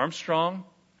Mr. Armstrong,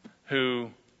 who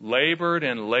labored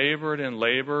and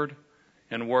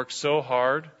worked so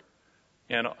hard.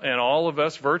 And all of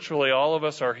us, virtually all of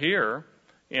us, are here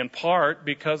in part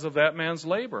because of that man's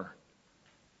labor.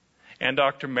 And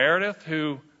Dr. Meredith,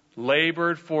 who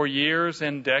labored for years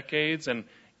and decades and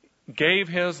gave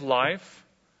his life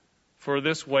for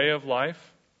this way of life.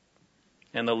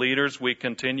 And the leaders we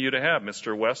continue to have.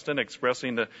 Mr. Weston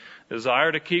expressing the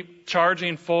desire to keep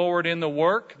charging forward in the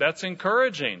work. That's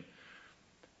encouraging.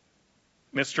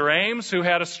 Mr. Ames, who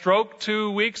had a stroke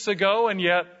 2 weeks ago and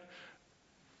yet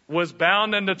was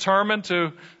bound and determined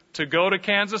to go to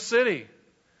Kansas City.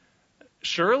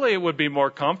 Surely it would be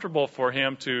more comfortable for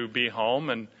him to be home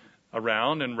and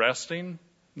around and resting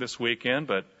this weekend,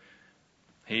 but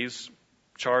he's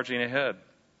charging ahead.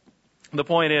 The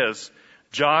point is,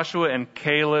 Joshua and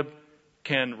Caleb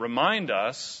can remind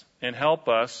us and help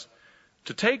us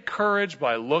to take courage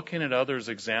by looking at others'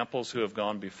 examples who have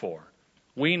gone before.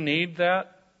 We need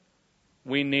that.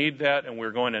 We need that, and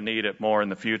we're going to need it more in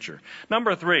the future.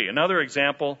 Number 3, another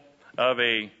example of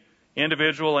a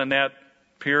individual in that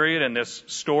period in this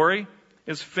story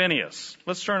is Phinehas.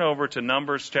 Let's turn over to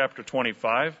Numbers chapter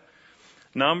 25.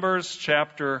 Numbers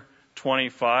chapter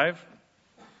 25.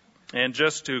 And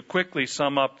just to quickly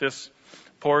sum up this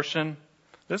portion,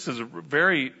 this is a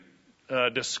very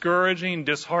discouraging,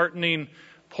 disheartening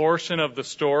portion of the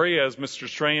story. As Mr.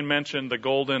 Strain mentioned, the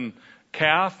golden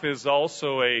calf is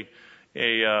also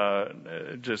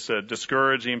just a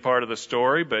discouraging part of the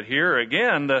story. But here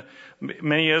again,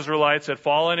 many Israelites had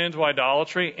fallen into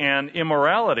idolatry and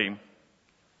immorality.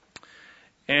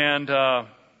 And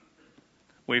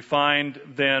we find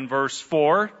then verse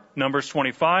 4, Numbers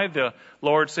 25, the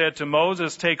Lord said to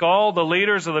Moses, take all the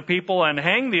leaders of the people and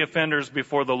hang the offenders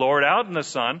before the Lord out in the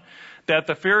sun, that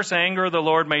the fierce anger of the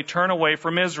Lord may turn away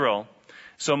from Israel.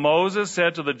 So Moses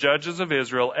said to the judges of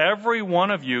Israel, every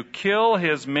one of you kill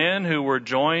his men who were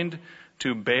joined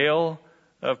to Baal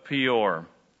of Peor.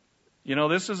 You know,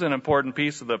 this is an important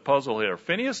piece of the puzzle here.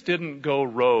 Phinehas didn't go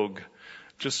rogue,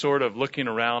 just sort of looking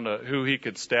around who he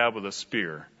could stab with a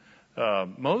spear.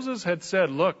 Moses had said,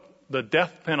 look, the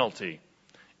death penalty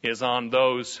is on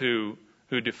those who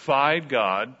defied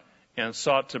God and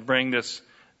sought to bring this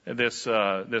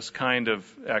kind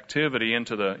of activity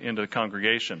into the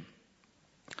congregation.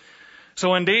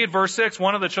 So indeed, verse 6,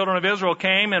 one of the children of Israel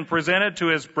came and presented to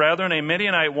his brethren a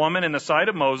Midianite woman in the sight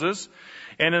of Moses,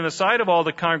 and in the sight of all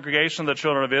the congregation of the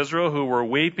children of Israel, who were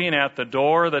weeping at the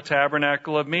door of the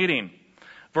tabernacle of meeting.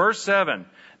 Verse 7,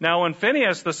 now when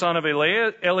Phinehas, the son of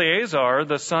Eleazar,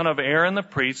 the son of Aaron the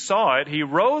priest, saw it, he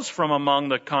rose from among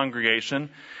the congregation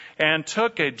and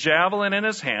took a javelin in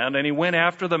his hand, and he went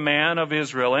after the man of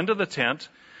Israel into the tent,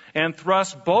 and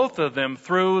thrust both of them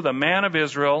through, the man of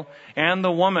Israel and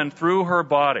the woman through her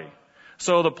body.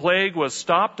 So the plague was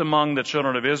stopped among the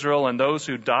children of Israel, and those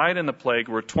who died in the plague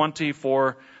were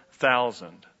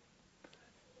 24,000.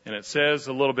 And it says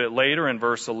a little bit later in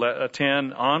verse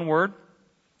 10 onward,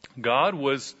 God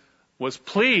was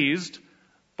pleased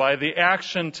by the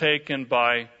action taken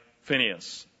by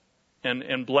Phinehas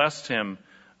and blessed him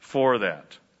for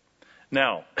that.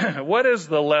 Now, what is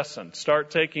the lesson?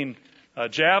 Start taking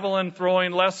javelin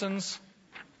throwing lessons?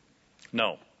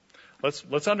 No.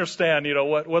 Let's understand,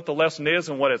 what the lesson is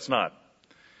and what it's not.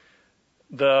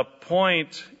 The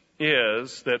point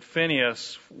is that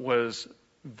Phinehas was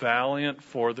valiant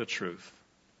for the truth.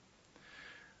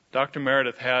 Dr.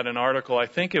 Meredith had an article, I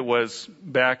think it was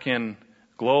back in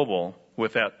Global,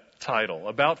 with that title,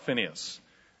 about Phinehas.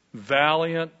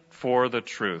 Valiant for the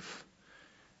truth.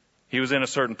 He was in a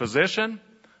certain position.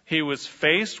 He was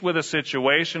faced with a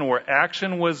situation where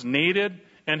action was needed,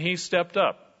 and he stepped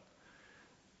up.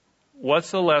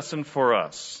 What's the lesson for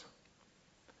us?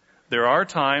 There are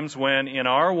times when in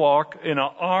our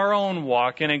own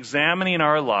walk, in examining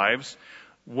our lives,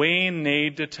 we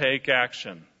need to take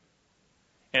action.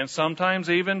 And sometimes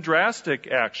even drastic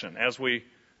action, as we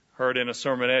heard in a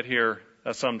sermonette here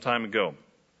some time ago.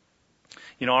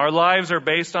 Our lives are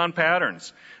based on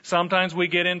patterns. Sometimes we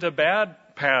get into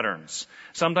bad patterns.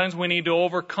 Sometimes we need to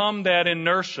overcome that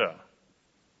inertia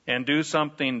and do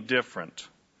something different.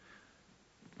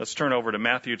 Let's turn over to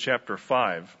Matthew chapter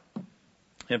 5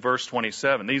 in verse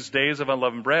 27. These days of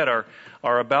unleavened bread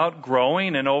are about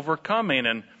growing and overcoming,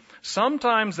 and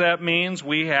sometimes that means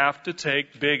we have to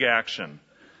take big action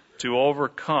to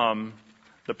overcome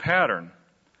the pattern.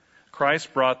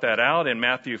 Christ brought that out in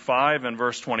Matthew 5 and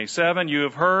verse 27. You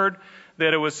have heard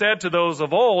that it was said to those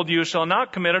of old, you shall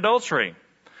not commit adultery.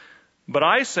 But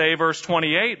I say, verse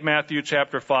 28, Matthew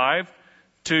chapter 5,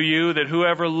 to you that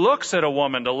whoever looks at a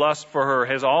woman to lust for her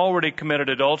has already committed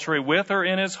adultery with her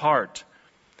in his heart.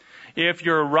 If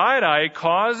your right eye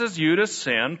causes you to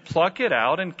sin, pluck it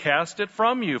out and cast it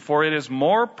from you, for it is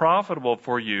more profitable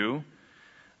for you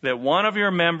that one of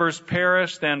your members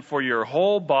perish than for your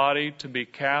whole body to be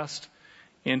cast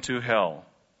into hell.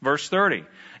 Verse 30,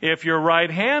 if your right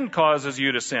hand causes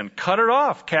you to sin, cut it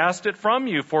off, cast it from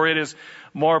you, for it is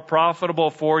more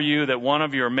profitable for you that one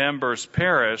of your members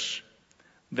perish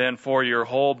than for your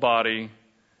whole body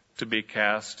to be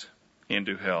cast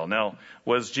into hell. Now,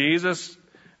 was Jesus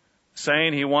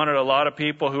saying he wanted a lot of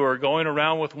people who are going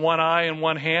around with one eye and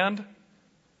one hand?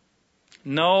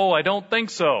 No, I don't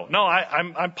think so. No,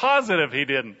 I'm positive he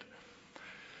didn't.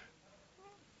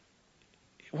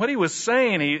 What he was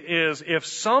saying is, if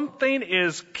something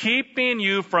is keeping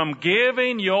you from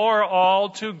giving your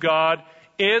all to God,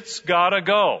 it's gotta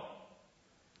go.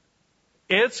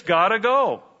 It's gotta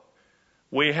go.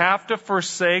 We have to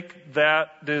forsake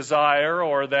that desire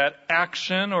or that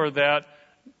action or that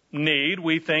need.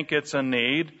 We think it's a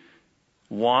need,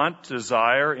 want,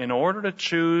 desire, in order to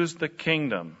choose the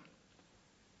kingdom.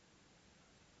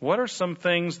 What are some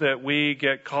things that we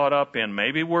get caught up in?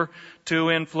 Maybe we're too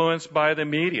influenced by the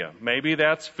media. Maybe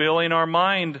that's filling our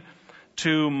mind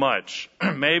too much.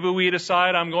 Maybe we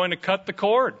decide I'm going to cut the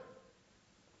cord.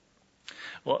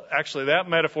 Well, actually, that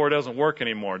metaphor doesn't work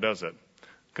anymore, does it?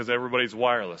 Because everybody's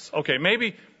wireless. Okay,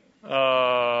 maybe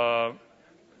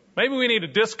we need to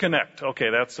disconnect. Okay,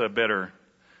 that's a better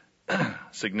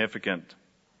significant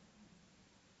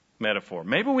metaphor.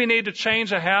 Maybe we need to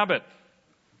change a habit.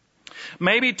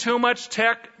 Maybe too much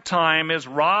tech time is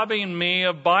robbing me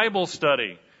of Bible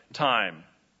study time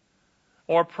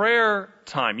or prayer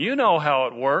time. You know how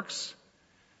it works.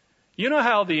 You know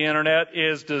how the internet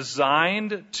is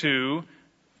designed to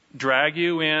drag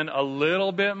you in a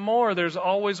little bit more. There's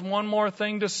always one more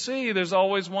thing to see. There's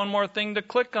always one more thing to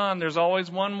click on. There's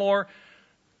always one more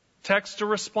text to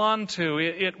respond to.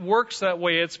 It works that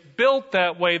way. It's built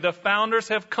that way. The founders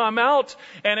have come out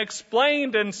and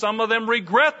explained, and some of them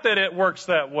regret that it works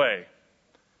that way.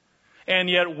 And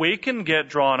yet we can get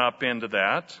drawn up into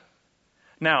that.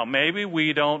 Now, maybe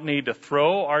we don't need to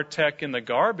throw our tech in the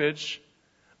garbage,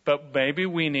 but maybe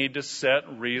we need to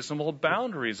set reasonable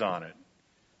boundaries on it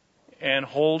and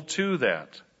hold to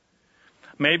that.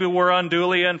 Maybe we're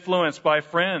unduly influenced by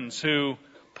friends who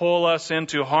pull us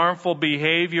into harmful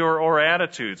behavior or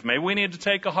attitudes. Maybe we need to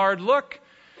take a hard look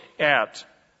at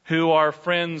who our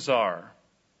friends are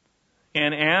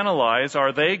and analyze,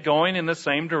 are they going in the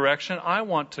same direction I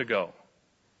want to go?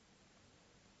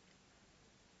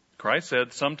 Christ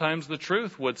said sometimes the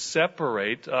truth would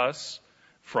separate us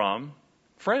from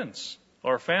friends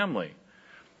or family.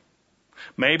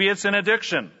 Maybe it's an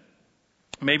addiction.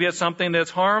 Maybe it's something that's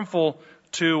harmful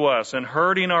to us and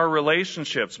hurting our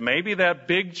relationships. Maybe that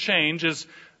big change is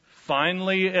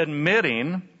finally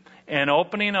admitting and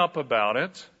opening up about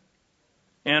it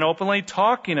and openly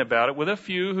talking about it with a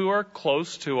few who are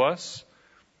close to us,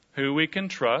 who we can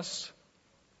trust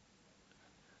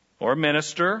or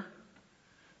minister.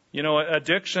 You know,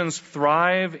 addictions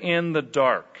thrive in the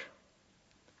dark,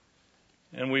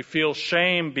 and we feel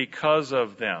shame because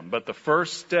of them. But the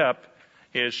first step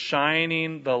is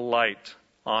shining the light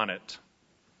on it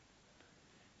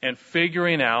and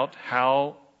figuring out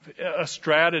a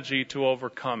strategy to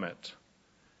overcome it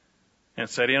and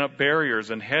setting up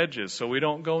barriers and hedges so we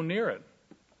don't go near it.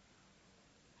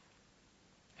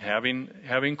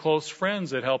 Having close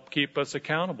friends that help keep us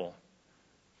accountable.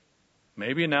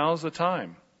 Maybe now's the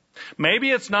time. Maybe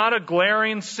it's not a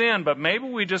glaring sin, but maybe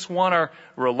we just want our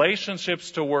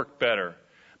relationships to work better.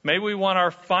 Maybe we want our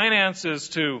finances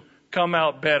to come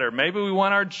out better. Maybe we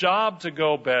want our job to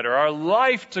go better, our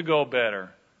life to go better.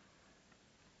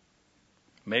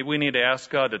 Maybe we need to ask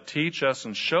God to teach us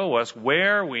and show us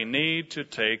where we need to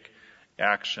take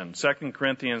action. 2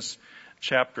 Corinthians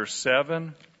chapter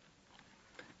 7.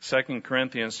 2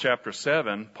 Corinthians chapter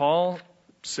 7, Paul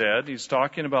said, he's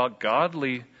talking about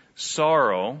godly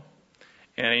sorrow,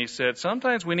 and he said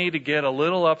sometimes we need to get a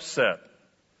little upset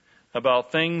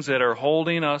about things that are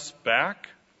holding us back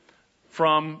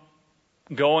from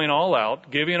going all out,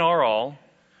 giving our all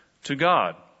to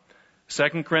God.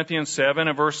 2 Corinthians 7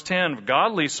 and verse 10,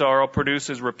 godly sorrow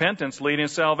produces repentance leading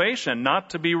to salvation, not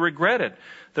to be regretted.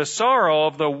 The sorrow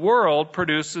of the world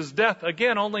produces death.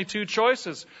 Again, only two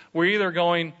choices. We're either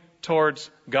going towards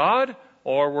God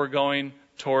or we're going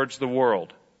towards the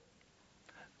world.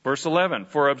 Verse 11,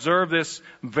 for observe this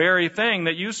very thing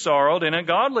that you sorrowed in a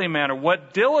godly manner.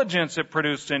 What diligence it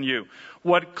produced in you.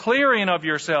 What clearing of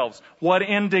yourselves. What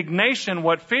indignation,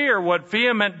 what fear, what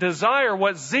vehement desire,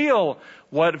 what zeal,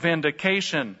 what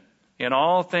vindication. In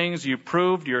all things you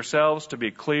proved yourselves to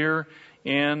be clear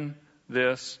in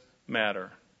this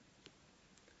matter.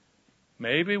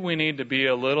 Maybe we need to be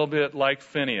a little bit like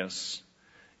Phineas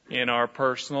in our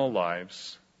personal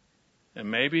lives. And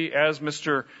maybe, as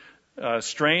Mr.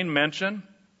 Strain mentioned,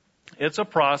 it's a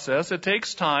process. It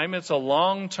takes time. It's a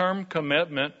long-term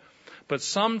commitment. But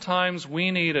sometimes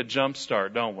we need a jump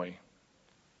start, don't we?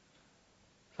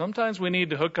 Sometimes we need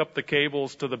to hook up the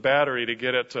cables to the battery to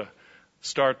get it to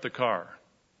start the car.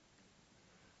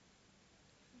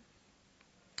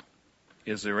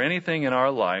 Is there anything in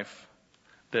our life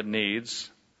that needs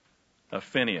a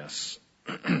Phineas?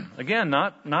 Again,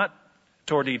 not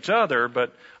toward each other,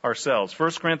 but ourselves.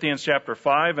 1 Corinthians chapter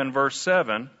 5 and verse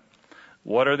 7.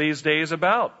 What are these days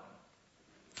about?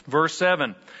 Verse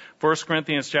 7, 1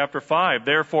 Corinthians chapter 5.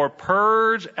 Therefore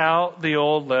purge out the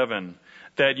old leaven,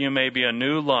 that you may be a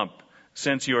new lump,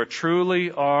 since you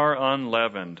truly are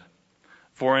unleavened.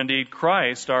 For indeed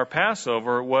Christ, our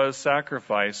Passover, was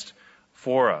sacrificed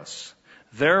for us.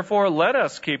 Therefore let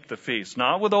us keep the feast,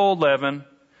 not with old leaven,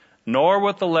 nor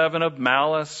with the leaven of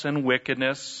malice and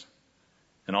wickedness,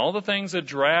 and all the things that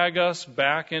drag us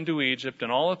back into Egypt,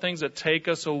 and all the things that take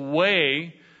us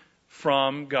away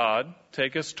from God,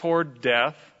 take us toward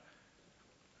death,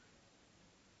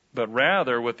 but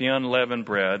rather with the unleavened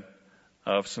bread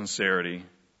of sincerity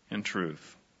and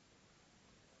truth.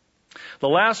 The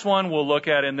last one we'll look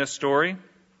at in this story,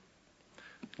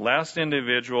 last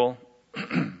individual,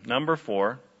 number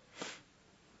 4,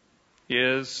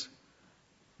 is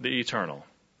the eternal.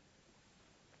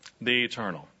 The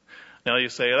eternal. Now you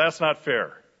say, that's not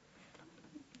fair.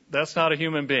 That's not a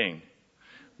human being.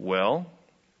 Well,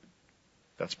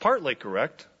 that's partly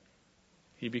correct.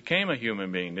 He became a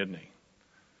human being, didn't he?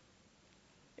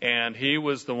 And he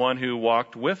was the one who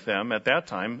walked with them at that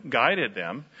time, guided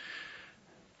them.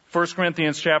 1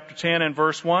 Corinthians chapter 10 and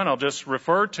verse 1, I'll just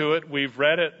refer to it. We've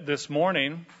read it this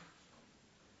morning.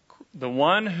 The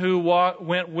one who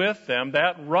went with them,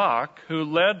 that rock who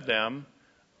led them,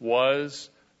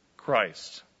 was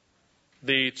Christ.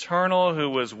 The eternal who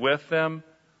was with them,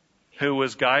 who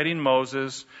was guiding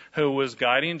Moses, who was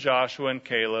guiding Joshua and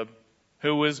Caleb,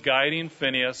 who was guiding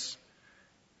Phineas,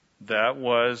 that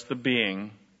was the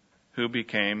being who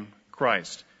became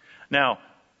Christ. Now,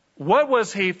 what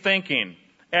was he thinking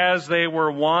as they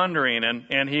were wandering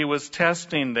and he was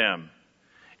testing them?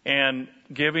 and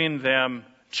giving them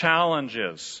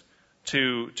challenges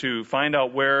to find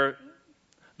out where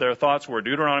their thoughts were.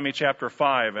 Deuteronomy chapter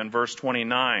 5 and verse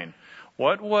 29.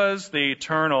 What was the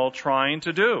Eternal trying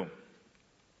to do?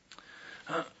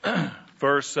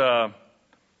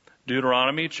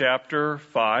 Deuteronomy chapter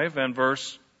 5 and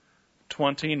verse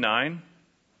 29.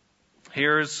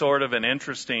 Here's sort of an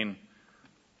interesting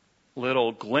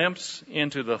little glimpse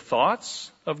into the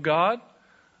thoughts of God,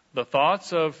 the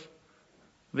thoughts of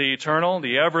the Eternal,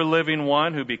 the ever-living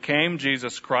one who became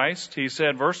Jesus Christ. He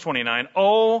said, verse 29,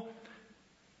 "Oh,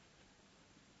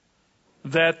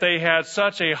 that they had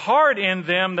such a heart in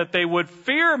them that they would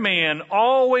fear me and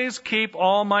always keep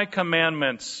all my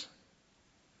commandments,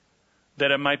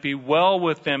 that it might be well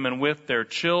with them and with their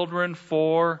children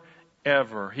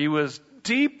forever." He was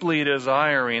deeply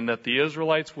desiring that the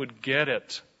Israelites would get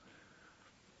it,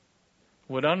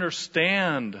 would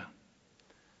understand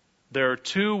there are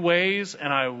two ways,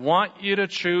 and I want you to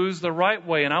choose the right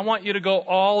way, and I want you to go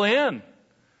all in.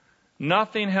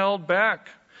 Nothing held back.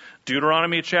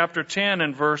 Deuteronomy chapter 10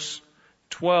 and verse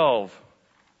 12.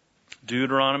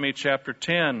 Deuteronomy chapter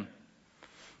 10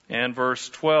 and verse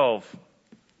 12.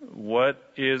 What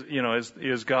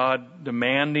is God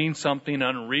demanding something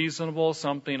unreasonable,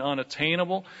 something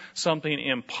unattainable, something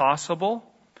impossible?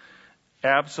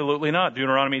 Absolutely not.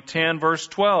 Deuteronomy 10 verse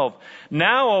 12.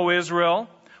 "Now, O Israel,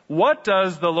 what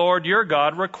does the Lord your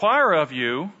God require of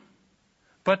you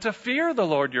but to fear the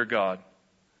Lord your God,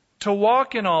 to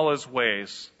walk in all His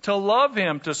ways, to love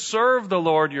Him, to serve the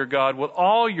Lord your God with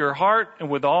all your heart and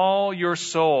with all your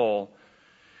soul,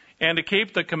 and to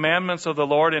keep the commandments of the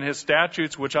Lord and His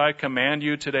statutes which I command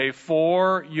you today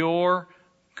for your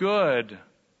good.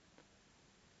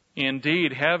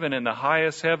 Indeed, heaven and the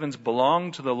highest heavens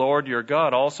belong to the Lord your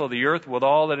God, also the earth with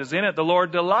all that is in it. The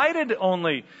Lord delighted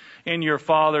only in your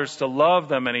fathers to love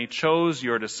them, and He chose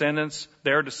your descendants,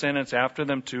 their descendants after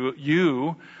them, to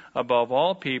you above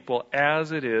all people,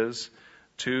 as it is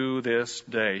to this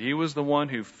day." He was the one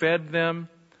who fed them.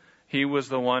 He was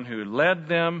the one who led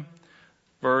them.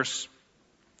 Verse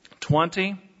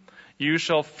 20, "You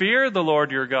shall fear the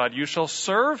Lord your God. You shall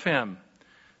serve Him."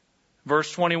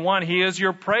 Verse 21, "He is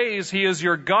your praise. He is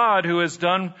your God who has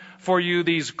done for you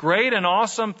these great and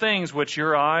awesome things which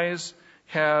your eyes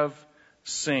have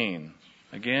seen."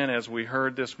 Again, as we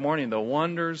heard this morning, the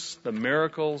wonders, the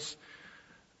miracles.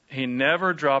 He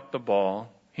never dropped the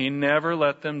ball. He never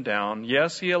let them down.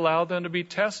 Yes, He allowed them to be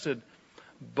tested,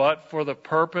 but for the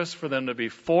purpose for them to be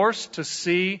forced to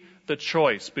see the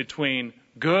choice between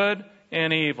good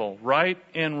and evil, right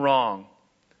and wrong,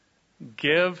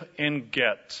 give and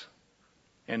get,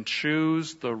 and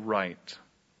choose the right.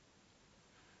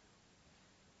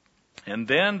 And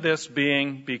then this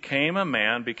being became a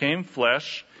man, became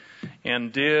flesh,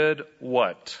 and did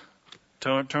what?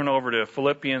 Turn over to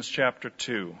Philippians chapter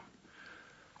 2.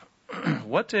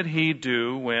 What did He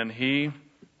do when He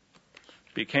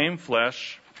became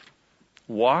flesh,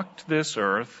 walked this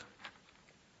earth?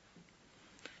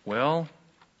 Well,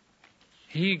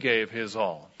 He gave His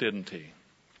all, didn't He?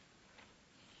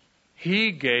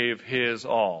 He gave His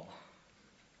all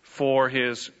for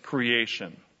His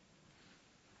creation,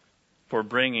 for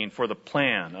the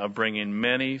plan of bringing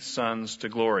many sons to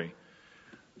glory.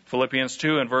 Philippians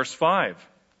 2 and verse 5.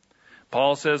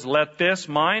 Paul says, "Let this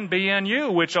mind be in you,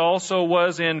 which also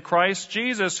was in Christ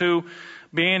Jesus, who,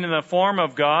 being in the form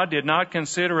of God, did not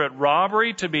consider it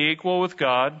robbery to be equal with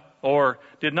God, or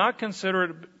did not consider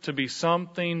it to be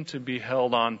something to be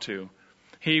held on to."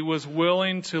 He was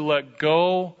willing to let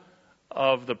go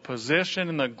of the position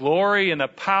and the glory and the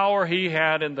power He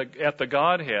had at the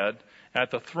Godhead,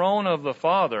 at the throne of the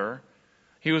Father.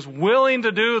 He was willing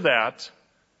to do that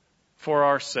for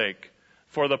our sake,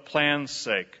 for the plan's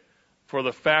sake, for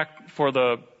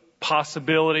the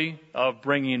possibility of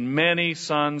bringing many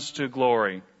sons to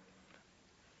glory,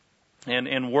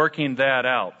 and working that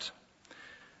out.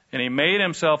 "And He made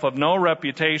Himself of no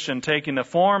reputation, taking the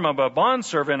form of a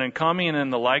bondservant and coming in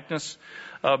the likeness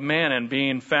of man, and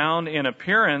being found in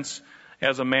appearance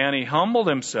as a man, He humbled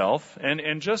Himself."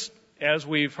 And just as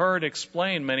we've heard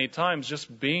explained many times,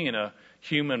 just being a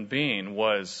human being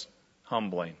was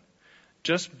humbling.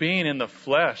 Just being in the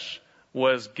flesh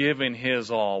was giving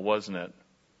His all, wasn't it?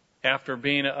 After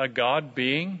being a God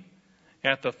being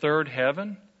at the third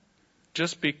heaven,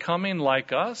 just becoming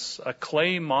like us, a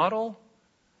clay model,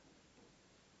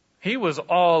 He was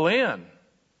all in.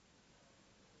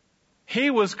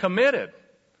 He was committed.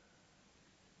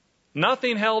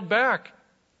 Nothing held back.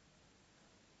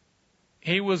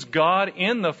 He was God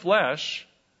in the flesh.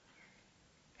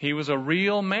 He was a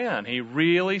real man. He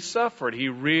really suffered. He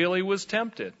really was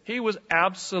tempted. He was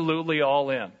absolutely all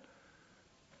in.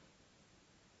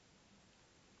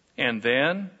 And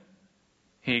then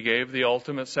he gave the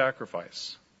ultimate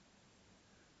sacrifice.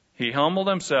 He humbled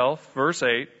himself, verse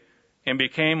 8, and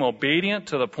became obedient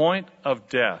to the point of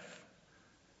death,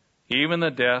 even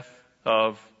the death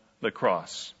of the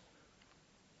cross.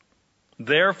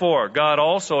 Therefore, God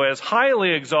also has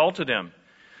highly exalted him,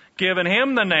 given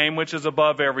him the name which is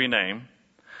above every name,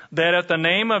 that at the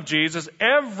name of Jesus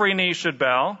every knee should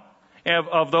bow,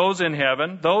 of those in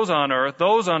heaven, those on earth,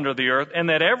 those under the earth, and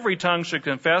that every tongue should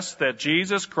confess that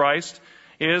Jesus Christ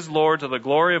is Lord, to the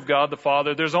glory of God the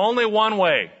Father. There's only one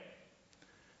way,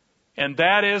 and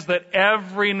that is that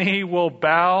every knee will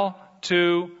bow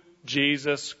to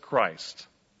Jesus Christ,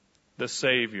 the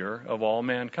Savior of all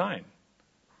mankind.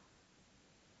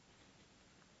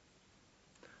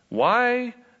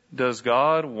 Why does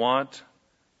God want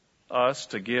us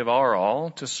to give our all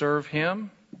to serve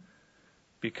Him?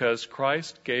 Because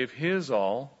Christ gave His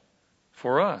all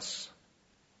for us.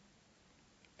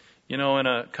 You know, in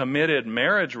a committed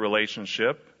marriage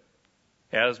relationship,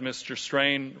 as Mr.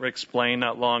 Strain explained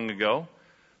not long ago,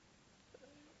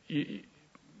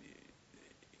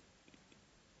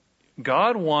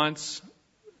 God wants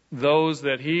those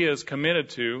that He is committed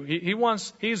to.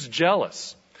 He's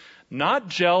jealous. Not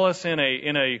jealous in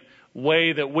a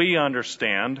way that we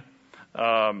understand,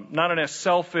 not in a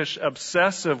selfish,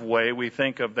 obsessive way we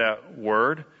think of that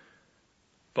word,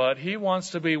 but He wants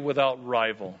to be without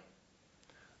rival.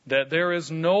 That there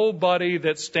is nobody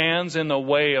that stands in the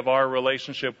way of our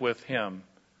relationship with Him.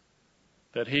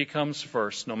 That He comes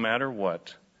first, no matter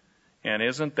what. And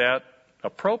isn't that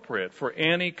appropriate for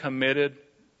any committed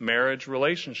marriage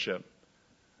relationship?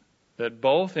 That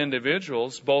both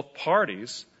individuals, both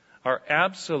parties, are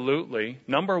absolutely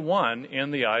number one in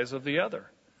the eyes of the other.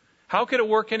 How could it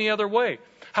work any other way?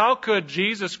 How could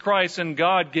Jesus Christ and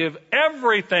God give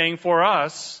everything for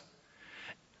us,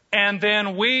 and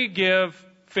then we give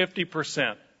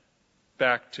 50%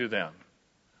 back to them,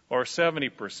 or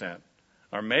 70%,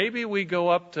 or maybe we go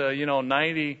up to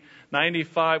 90,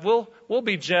 95. We'll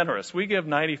be generous. We give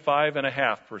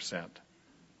 95.5%.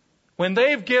 When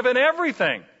they've given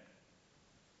everything,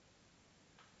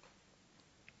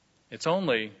 it's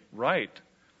only right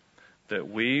that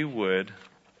we would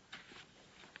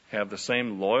have the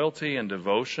same loyalty and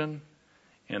devotion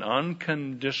and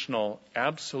unconditional,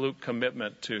 absolute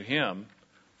commitment to Him,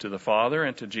 to the Father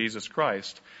and to Jesus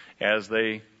Christ, as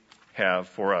they have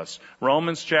for us.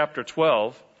 Romans chapter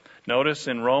 12. Notice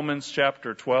in Romans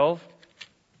chapter 12,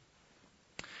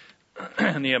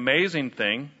 the amazing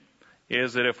thing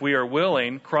is that if we are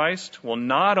willing, Christ will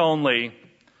not only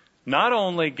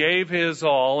gave His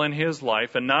all in His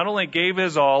life, and not only gave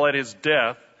His all at His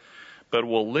death, but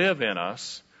will live in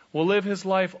us, will live His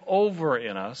life over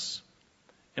in us,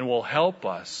 and will help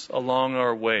us along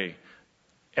our way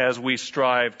as we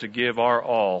strive to give our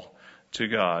all to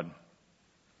God.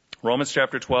 Romans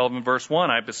chapter 12 and verse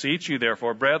 1, I beseech you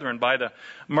therefore, brethren, by the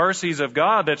mercies of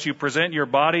God, that you present your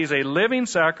bodies a living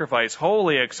sacrifice,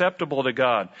 holy, acceptable to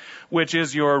God, which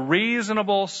is your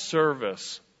reasonable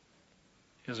service.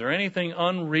 Is there anything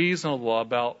unreasonable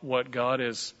about what God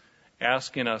is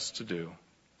asking us to do?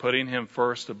 Putting Him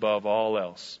first above all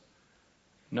else?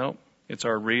 No, it's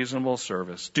our reasonable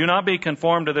service. Do not be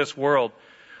conformed to this world,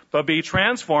 but be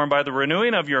transformed by the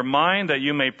renewing of your mind, that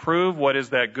you may prove what is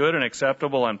that good and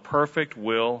acceptable and perfect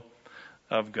will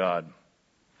of God.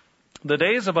 The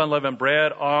days of unleavened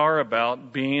bread are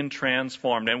about being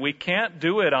transformed, and we can't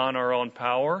do it on our own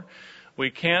power. We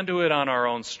can't do it on our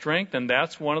own strength, and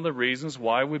that's one of the reasons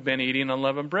why we've been eating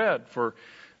unleavened bread for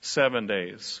 7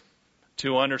 days.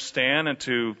 To understand and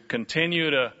to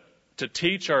continue to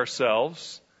teach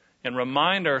ourselves and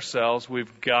remind ourselves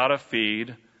we've got to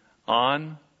feed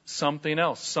on something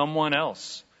else, someone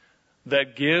else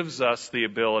that gives us the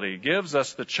ability, gives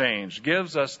us the change,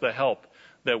 gives us the help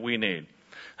that we need.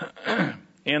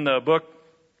 In the book,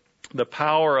 The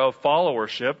Power of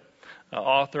Followership,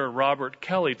 author Robert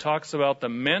Kelly talks about the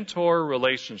mentor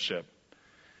relationship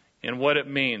and what it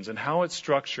means and how it's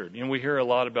structured. We hear a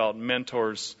lot about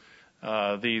mentors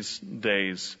these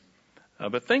days.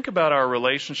 But think about our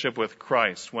relationship with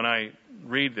Christ when I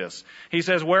read this. He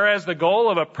says, whereas the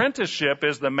goal of apprenticeship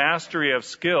is the mastery of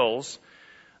skills,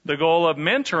 the goal of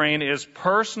mentoring is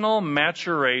personal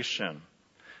maturation.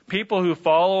 People who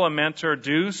follow a mentor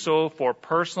do so for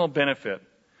personal benefit.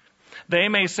 They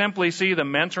may simply see the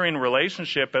mentoring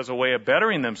relationship as a way of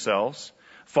bettering themselves.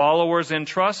 Followers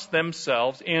entrust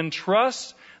themselves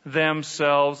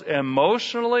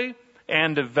emotionally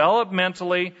and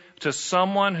developmentally to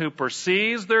someone who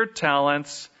perceives their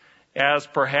talents as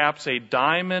perhaps a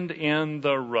diamond in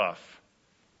the rough.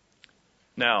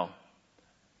 Now,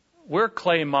 we're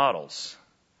clay models,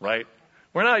 right?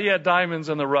 We're not yet diamonds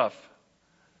in the rough.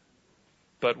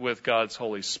 But with God's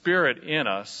Holy Spirit in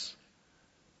us,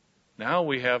 now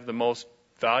we have the most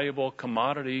valuable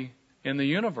commodity in the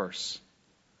universe.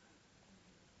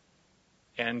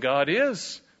 And God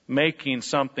is making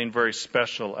something very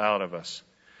special out of us.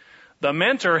 The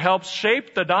mentor helps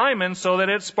shape the diamond so that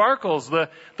it sparkles.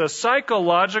 The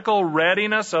psychological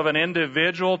readiness of an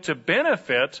individual to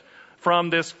benefit from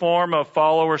this form of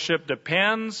followership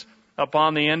depends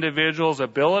upon the individual's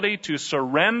ability to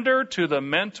surrender to the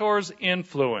mentor's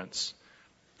influence.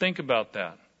 Think about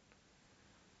that.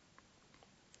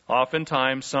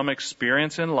 Oftentimes, some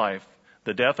experience in life,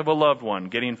 the death of a loved one,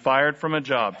 getting fired from a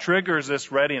job, triggers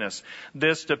this readiness,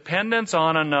 this dependence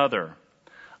on another.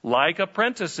 Like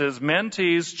apprentices,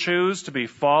 mentees choose to be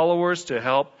followers to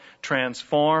help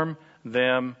transform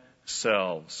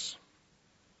themselves.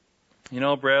 You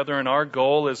know, brethren, our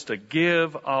goal is to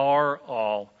give our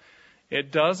all.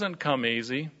 It doesn't come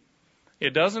easy.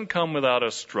 It doesn't come without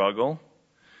a struggle.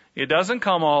 It doesn't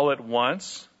come all at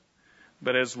once.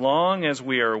 But as long as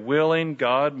we are willing,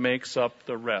 God makes up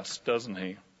the rest, doesn't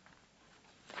He?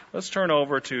 Let's turn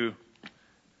over to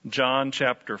John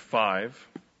chapter 5.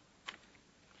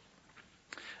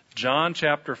 John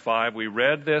chapter 5. We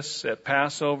read this at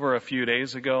Passover a few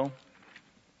days ago.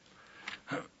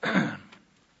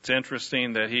 It's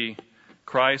interesting that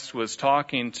Christ was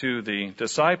talking to the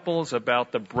disciples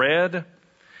about the bread,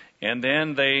 and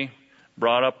then they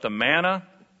brought up the manna.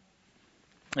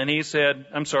 And he said,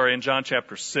 in John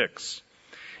chapter 6.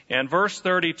 And verse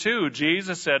 32,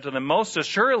 Jesus said to them, "Most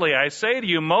assuredly I say to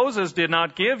you, Moses did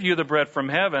not give you the bread from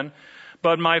heaven,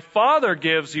 but my Father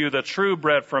gives you the true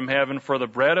bread from heaven, for the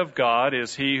bread of God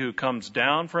is he who comes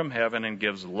down from heaven and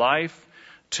gives life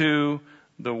to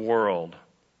the world."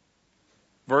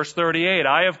 Verse 38,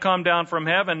 "I have come down from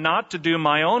heaven not to do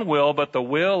my own will, but the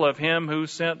will of him who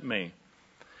sent me."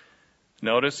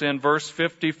 Notice in verse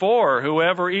 54,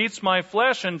 "Whoever eats my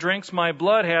flesh and drinks my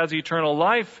blood has eternal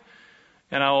life,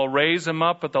 and I will raise him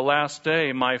up at the last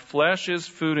day. My flesh is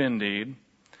food indeed,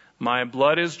 my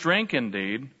blood is drink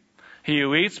indeed. He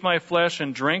who eats my flesh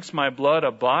and drinks my blood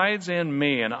abides in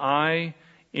me, and I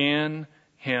in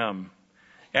him.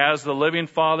 As the living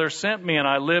Father sent me, and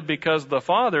I live because of the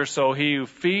Father, so he who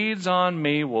feeds on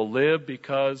me will live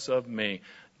because of me."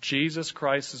 Jesus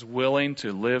Christ is willing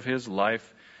to live his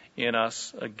life in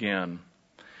us again.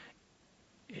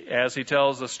 As he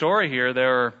tells the story here,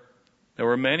 there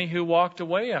were many who walked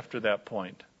away after that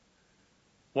point.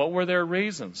 What were their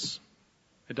reasons?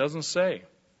 It doesn't say.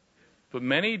 But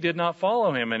many did not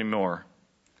follow him anymore.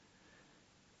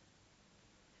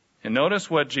 And notice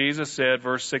what Jesus said,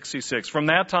 verse 66. "From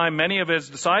that time, many of his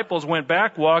disciples went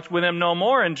back, walked with him no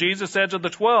more. And Jesus said to the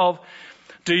 12,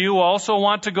 'Do you also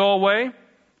want to go away?'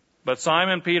 But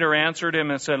Simon Peter answered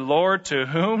him and said, 'Lord, to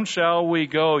whom shall we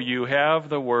go? You have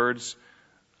the words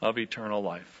of eternal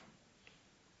life.'"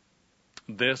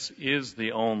 This is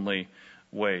the only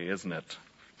way, isn't it?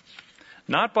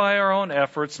 Not by our own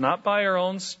efforts, not by our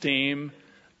own steam,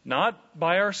 not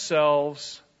by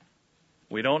ourselves.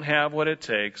 We don't have what it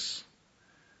takes.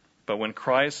 But when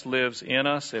Christ lives in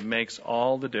us, it makes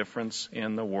all the difference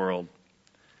in the world.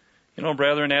 You know,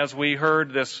 brethren, as we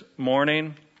heard this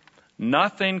morning,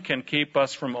 nothing can keep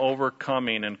us from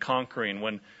overcoming and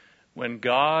conquering when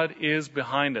God is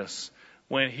behind us,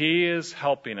 when He is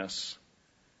helping us.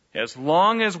 As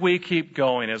long as we keep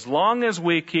going, as long as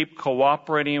we keep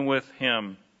cooperating with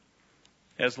Him,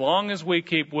 as long as we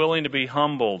keep willing to be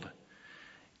humbled,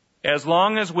 as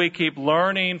long as we keep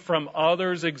learning from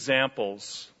others'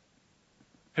 examples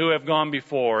who have gone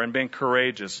before and been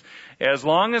courageous, as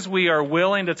long as we are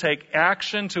willing to take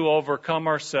action to overcome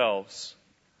ourselves,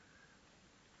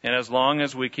 and as long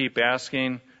as we keep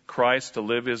asking Christ to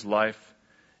live His life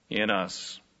in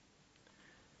us.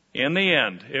 In the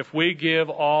end, if we give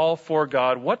all for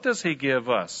God, what does He give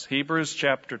us? Hebrews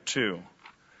chapter 2.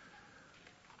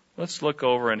 Let's look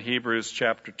over in Hebrews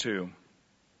chapter 2.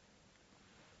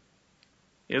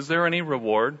 Is there any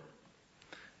reward?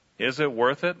 Is it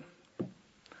worth it?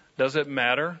 Does it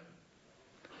matter?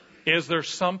 Is there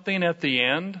something at the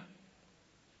end?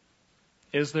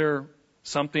 Is there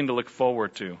something to look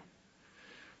forward to?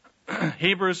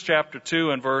 Hebrews chapter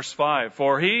 2 and verse 5.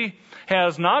 "For He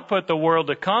has not put the world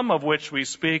to come of which we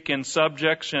speak in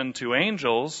subjection to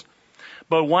angels,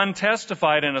 but one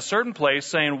testified in a certain place,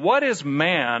 saying, 'What is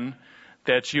man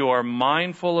that you are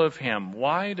mindful of him?'"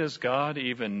 Why does God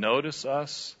even notice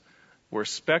us We're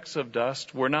specks of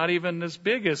dust. We're not even as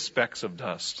big as specks of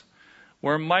dust.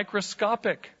 We're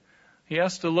microscopic. He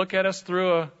has to look at us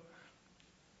through a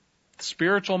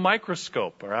spiritual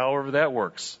microscope, or however that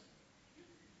works.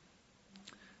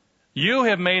 You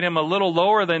have made him a little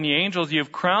lower than the angels.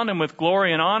 You've crowned him with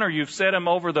glory and honor. You've set him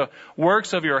over the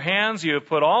works of your hands. You have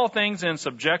put all things in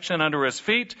subjection under his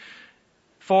feet.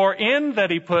 For in that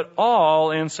he put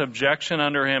all in subjection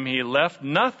under him, he left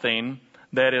nothing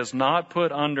that is not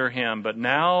put under him. But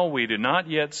now we do not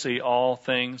yet see all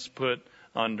things put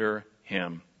under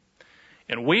him.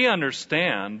 And we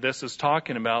understand this is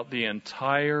talking about the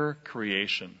entire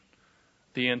creation,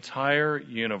 the entire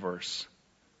universe.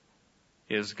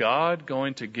 Is God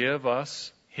going to give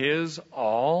us his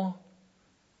all?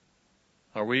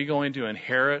 Are we going to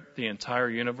inherit the entire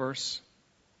universe?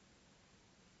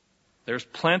 There's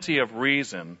plenty of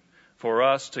reason for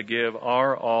us to give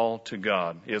our all to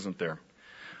God, isn't there?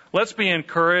 Let's be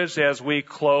encouraged as we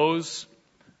close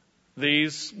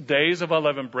these days of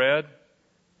unleavened bread,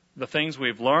 the things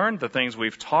we've learned, the things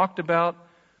we've talked about,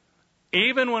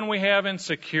 even when we have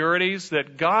insecurities,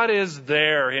 that God is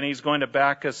there and he's going to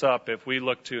back us up if we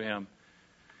look to him.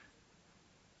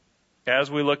 As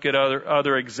we look at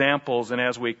other examples and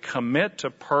as we commit to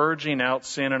purging out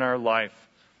sin in our life,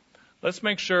 let's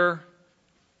make sure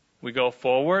we go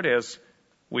forward as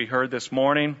we heard this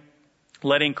morning,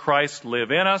 letting Christ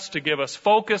live in us to give us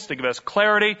focus, to give us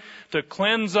clarity, to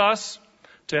cleanse us,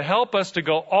 to help us to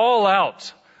go all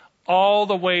out, all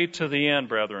the way to the end,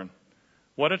 brethren.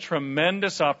 What a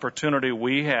tremendous opportunity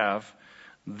we have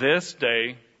this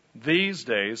day, these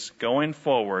days, going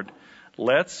forward.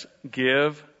 Let's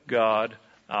give God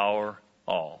our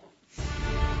all.